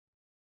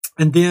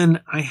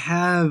then I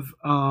have,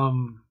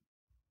 I'm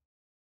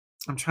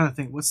trying to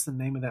think, what's the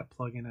name of that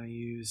plugin I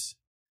use?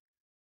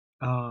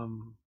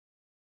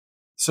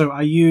 So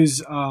I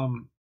use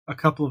a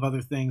couple of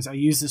other things. I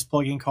use this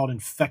plugin called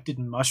Infected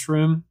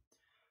Mushroom.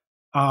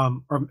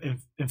 Or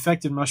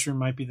Infected Mushroom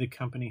might be the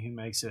company who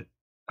makes it.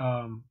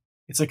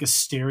 It's like a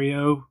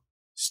stereoizer.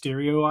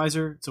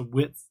 It's a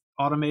width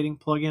automating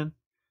plugin,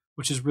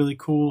 which is really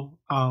cool.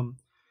 And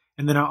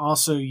then I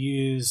also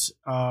use,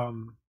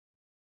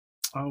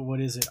 what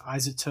is it?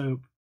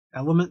 Isotope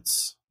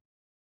Elements.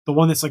 The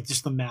one that's like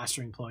just the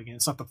mastering plugin.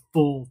 It's not the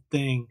full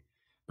thing,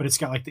 but it's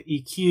got like the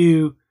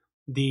EQ,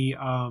 the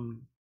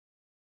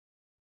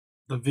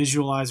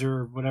visualizer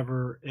or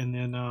whatever, and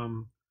then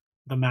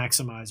the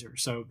maximizer.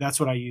 So that's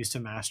what I use to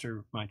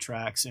master my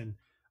tracks, and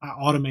I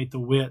automate the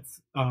width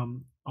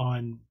on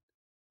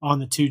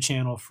the 2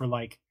 channel for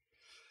like,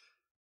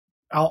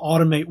 I'll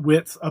automate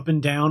width up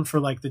and down for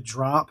like the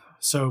drop.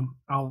 So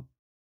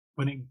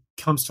when it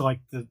comes to like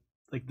the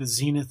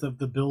zenith of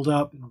the build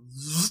up, it'll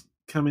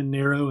come in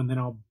narrow, and then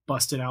I'll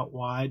bust it out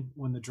wide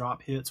when the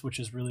drop hits, which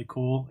is really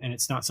cool. And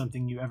it's not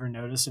something you ever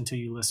notice until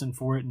you listen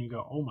for it and you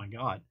go, oh my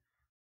God,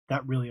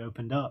 that really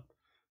opened up.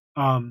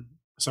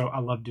 So I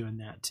love doing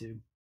that too.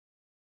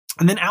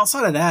 And then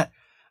outside of that,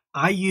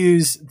 I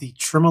use the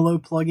Tremolo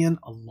plugin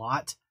a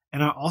lot.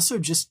 And I also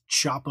just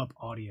chop up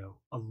audio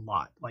a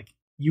lot. Like,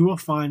 you will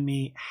find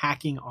me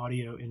hacking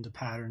audio into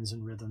patterns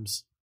and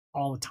rhythms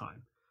all the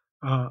time.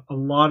 A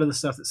lot of the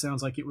stuff that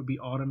sounds like it would be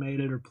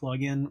automated or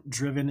plugin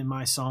driven in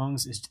my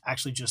songs is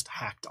actually just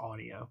hacked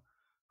audio.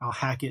 I'll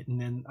hack it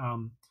and then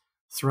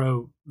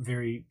throw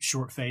very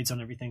short fades on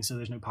everything so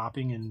there's no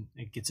popping, and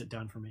it gets it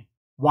done for me.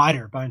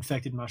 Wider by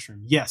Infected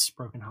Mushroom. Yes,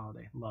 Broken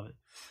Holiday. Love it.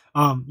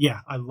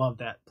 Yeah, I love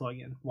that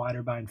plugin.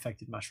 Wider by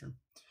Infected Mushroom.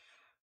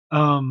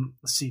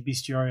 Let's see,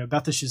 Bestiario.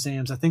 About the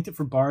Shazams, I think that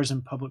for bars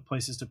and public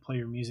places to play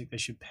your music, they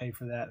should pay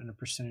for that and a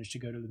percentage to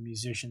go to the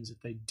musicians.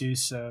 If they do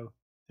so,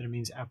 then it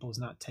means Apple is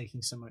not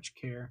taking so much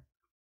care.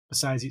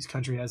 Besides, each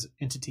country has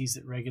entities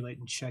that regulate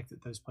and check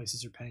that those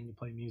places are paying to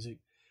play music.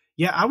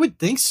 Yeah, I would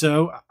think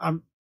so. I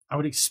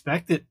would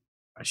expect that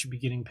I should be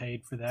getting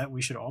paid for that.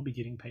 We should all be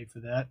getting paid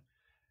for that.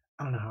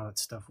 I don't know how that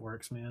stuff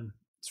works, man.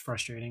 It's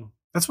frustrating.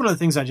 That's one of the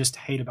things I just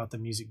hate about the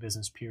music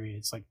business, period.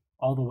 It's like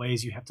all the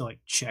ways you have to like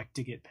check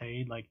to get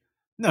paid. Like,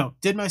 no,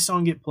 did my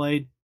song get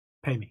played?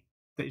 Pay me.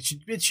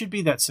 It should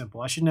be that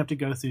simple. I shouldn't have to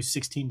go through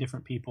 16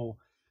 different people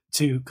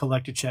to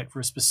collect a check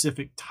for a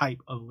specific type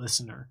of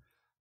listener.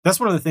 That's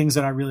one of the things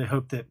that I really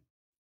hope that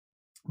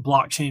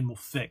blockchain will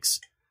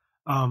fix.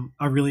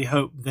 I really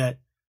hope that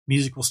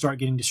music will start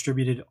getting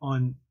distributed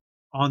on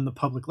the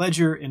public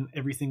ledger, and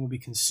everything will be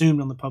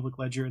consumed on the public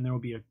ledger, and there will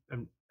be a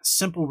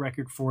simple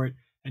record for it,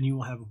 and you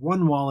will have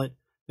one wallet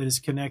that is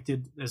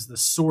connected as the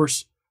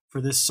source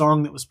for this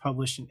song that was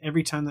published, and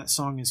every time that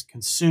song is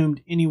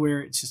consumed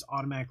anywhere, it's just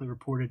automatically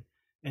reported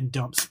and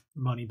dumps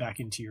money back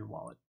into your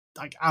wallet.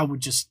 Like, I would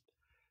just,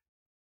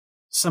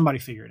 somebody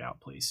figure it out,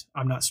 please.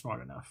 I'm not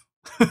smart enough.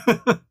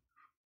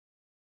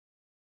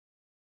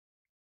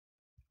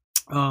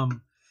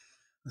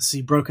 Let's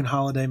see, Broken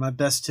Holiday. My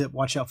best tip,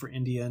 watch out for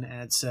India and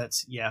ad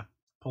sets. Yeah,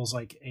 pulls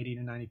like 80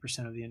 to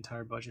 90% of the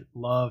entire budget.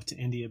 Love to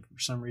India, but for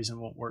some reason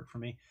won't work for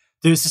me.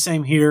 Dude, it's the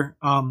same here.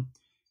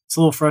 It's a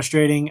little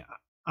frustrating.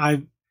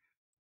 I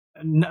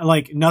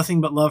like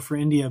nothing but love for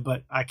India,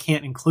 but I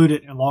can't include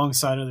it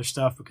alongside other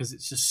stuff because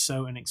it's just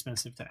so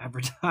inexpensive to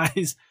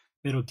advertise.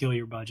 It'll kill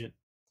your budget.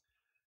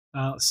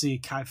 Let's see,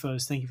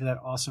 Kaifos, thank you for that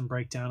awesome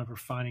breakdown of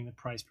refining the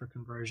price per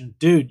conversion.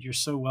 Dude, you're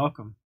so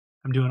welcome.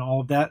 I'm doing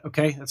all of that.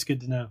 Okay, that's good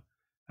to know.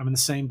 I'm in the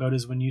same boat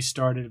as when you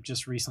started. I've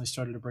just recently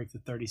started to break the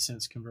 30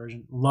 cents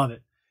conversion. Love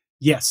it.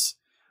 Yes.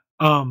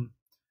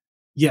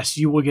 Yes,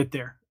 you will get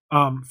there.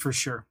 For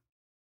sure.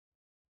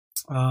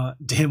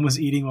 Dan was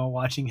eating while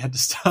watching, had to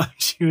stop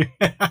chewing.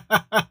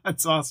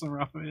 That's awesome,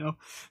 Raphael.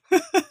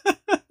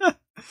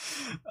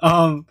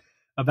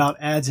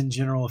 about ads in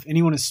general. If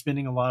anyone is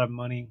spending a lot of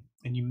money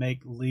and you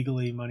make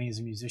legally money as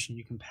a musician,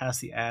 you can pass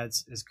the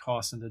ads as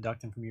costs and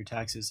deduct them from your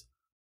taxes.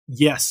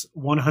 Yes,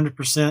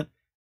 100%.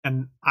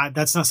 And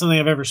that's not something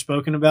I've ever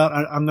spoken about.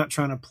 I'm not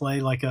trying to play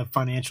like a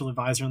financial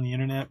advisor on the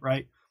internet,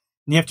 right?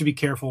 And you have to be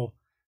careful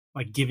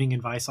like giving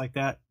advice like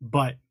that.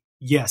 But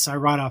yes, I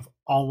write off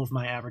all of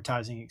my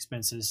advertising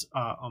expenses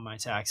on my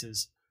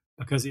taxes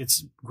because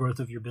it's growth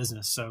of your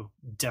business. So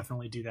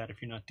definitely do that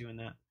if you're not doing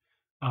that.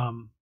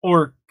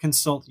 Or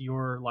consult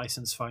your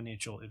licensed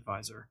financial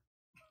advisor.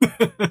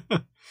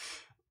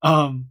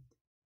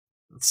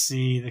 Let's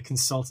see. The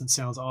consultant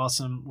sounds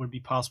awesome. Would it be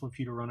possible for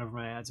you to run over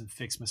my ads and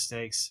fix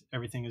mistakes?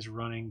 Everything is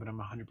running, but I'm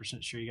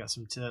 100% sure you got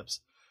some tips.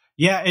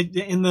 Yeah,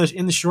 in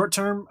the short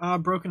term,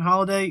 Broken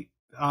Holiday,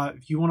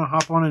 if you want to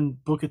hop on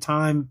and book a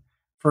time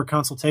for a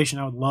consultation,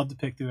 I would love to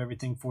pick through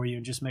everything for you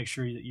and just make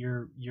sure that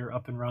you're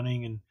up and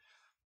running and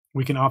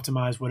we can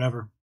optimize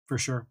whatever for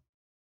sure.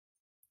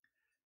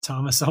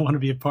 Thomas, I want to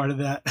be a part of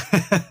that.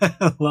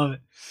 Love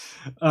it.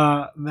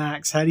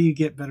 Max, how do you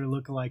get better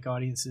lookalike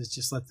audiences?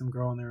 Just let them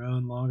grow on their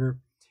own longer.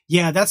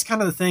 Yeah, that's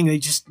kind of the thing.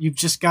 You've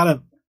just got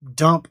to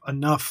dump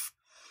enough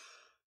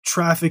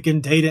traffic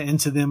and data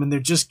into them and they're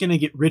just going to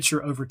get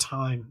richer over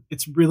time.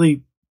 It's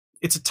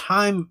a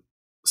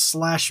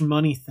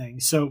time/money thing.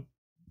 So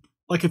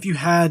like if you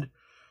had,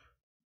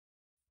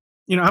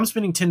 I'm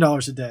spending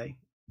 $10 a day.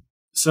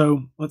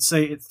 So let's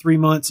say at 3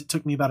 months, it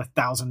took me about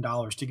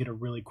 $1,000 to get a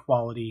really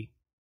quality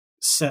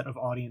set of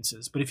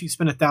audiences. But if you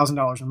spend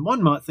 $1,000 in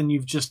 1 month, then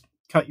you've just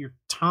cut your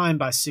time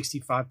by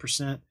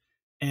 65%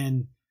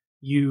 and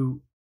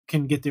you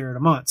can get there in a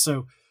month.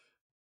 So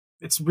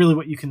it's really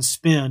what you can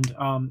spend.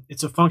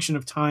 It's a function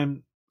of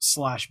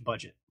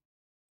time/budget.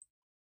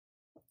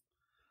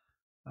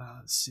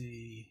 Let's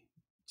see.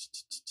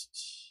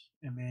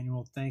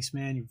 Emmanuel, thanks,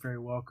 man. You're very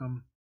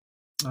welcome.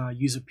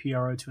 Use a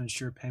PRO to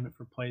ensure payment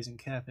for plays in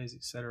cafes,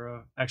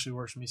 etc. Actually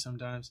works for me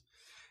sometimes.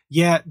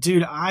 Yeah,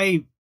 dude,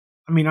 I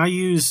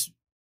use,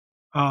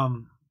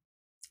 what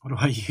do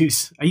I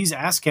use? I use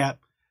ASCAP. I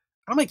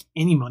don't make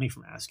any money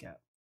from ASCAP.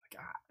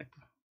 Like,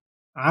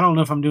 I don't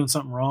know if I'm doing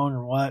something wrong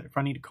or what. If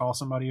I need to call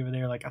somebody over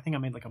there, like I think I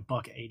made like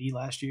 $1.80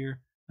 last year,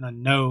 and I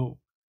know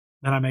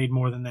that I made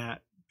more than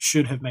that.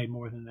 Should have made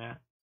more than that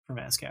from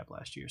ASCAP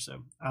last year.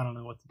 So I don't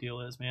know what the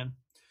deal is, man.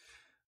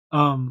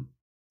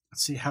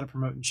 Let's see how to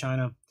promote in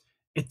China.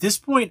 At this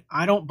point,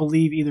 I don't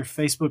believe either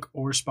Facebook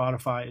or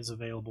Spotify is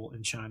available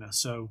in China.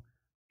 So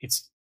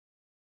it's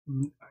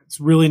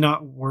really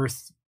not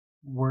worth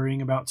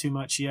worrying about too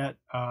much yet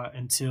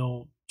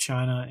until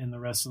China and the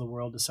rest of the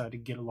world decide to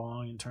get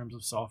along in terms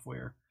of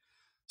software.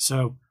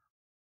 So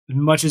as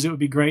much as it would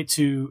be great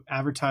to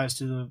advertise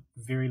to the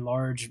very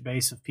large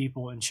base of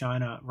people in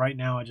China, right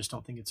now I just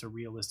don't think it's a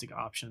realistic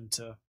option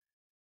to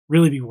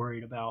really be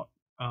worried about.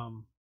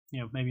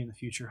 Maybe in the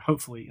future,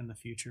 hopefully in the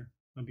future,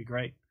 would be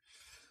great.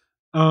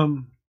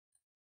 Well,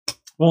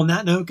 on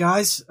that note,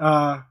 guys,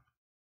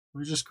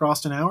 we just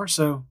crossed an hour,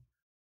 so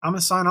I'm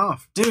gonna sign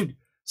off. Dude,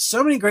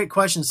 so many great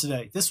questions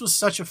today. This was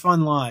such a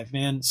fun live,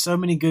 man. So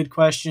many good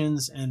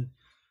questions, and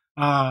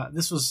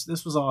this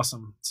was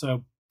awesome.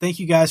 So thank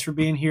you guys for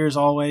being here as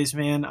always,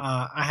 man.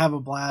 I have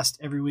a blast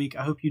every week.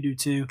 I hope you do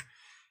too.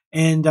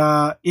 And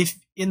if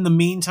in the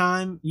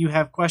meantime you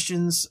have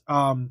questions,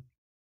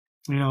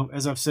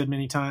 as I've said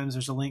many times,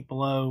 there's a link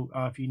below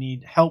if you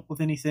need help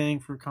with anything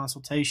for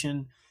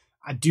consultation.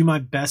 I do my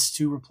best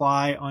to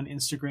reply on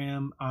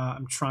Instagram.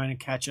 I'm trying to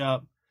catch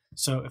up.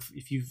 So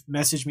if you've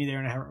messaged me there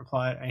and I haven't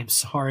replied, I am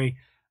sorry.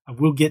 I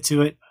will get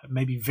to it.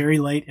 Maybe very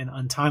late and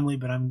untimely,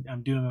 but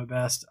I'm doing my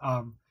best.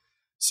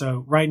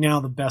 So right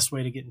now, the best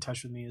way to get in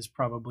touch with me is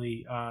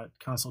probably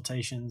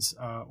consultations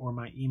or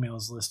my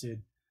emails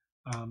listed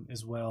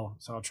as well.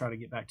 So I'll try to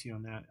get back to you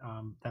on that.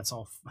 That's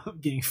all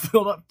getting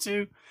filled up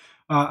too.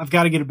 I've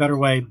got to get a better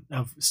way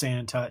of staying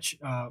in touch,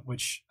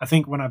 which I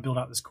think when I build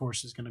out this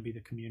course is going to be the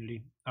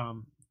community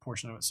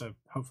portion of it. So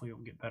hopefully it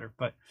will get better.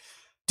 But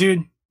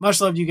dude, much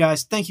love to you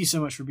guys. Thank you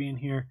so much for being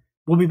here.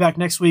 We'll be back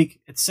next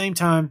week at the same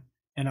time,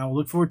 and I will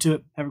look forward to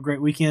it. Have a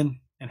great weekend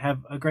and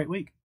have a great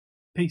week.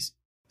 Peace.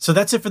 So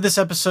that's it for this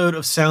episode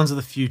of Sounds of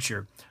the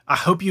Future. I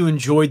hope you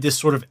enjoyed this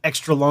sort of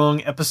extra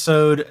long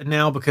episode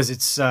now because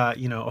it's,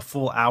 a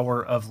full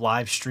hour of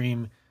live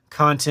stream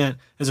content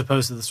as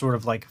opposed to the sort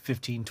of like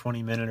 15,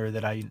 20 minute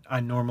that I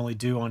normally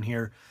do on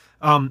here.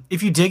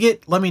 If you dig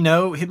it, let me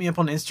know. Hit me up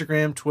on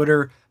Instagram,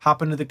 Twitter,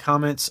 hop into the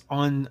comments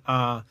on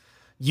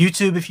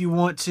YouTube if you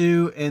want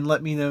to, and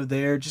let me know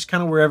there. Just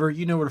kind of wherever,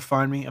 you know where to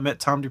find me. I'm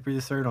at Tom Dupree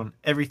III on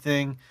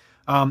everything.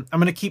 I'm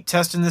going to keep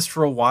testing this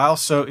for a while,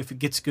 so if it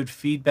gets good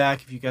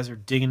feedback, if you guys are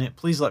digging it,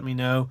 please let me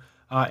know,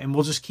 and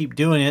we'll just keep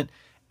doing it.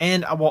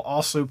 And I will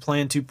also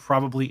plan to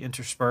probably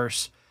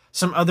intersperse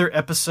some other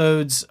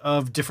episodes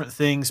of different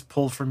things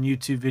pulled from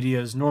YouTube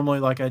videos, normally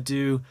like I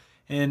do,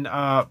 and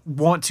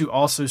want to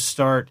also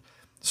start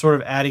sort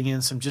of adding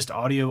in some just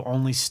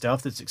audio-only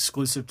stuff that's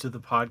exclusive to the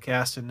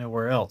podcast and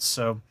nowhere else.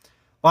 So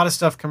a lot of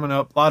stuff coming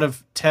up, a lot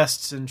of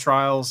tests and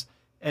trials,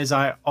 as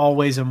I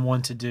always am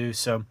one to do.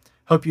 So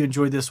hope you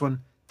enjoyed this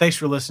one. Thanks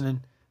for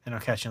listening. and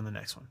I'll catch you on the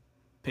next one.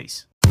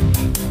 Peace.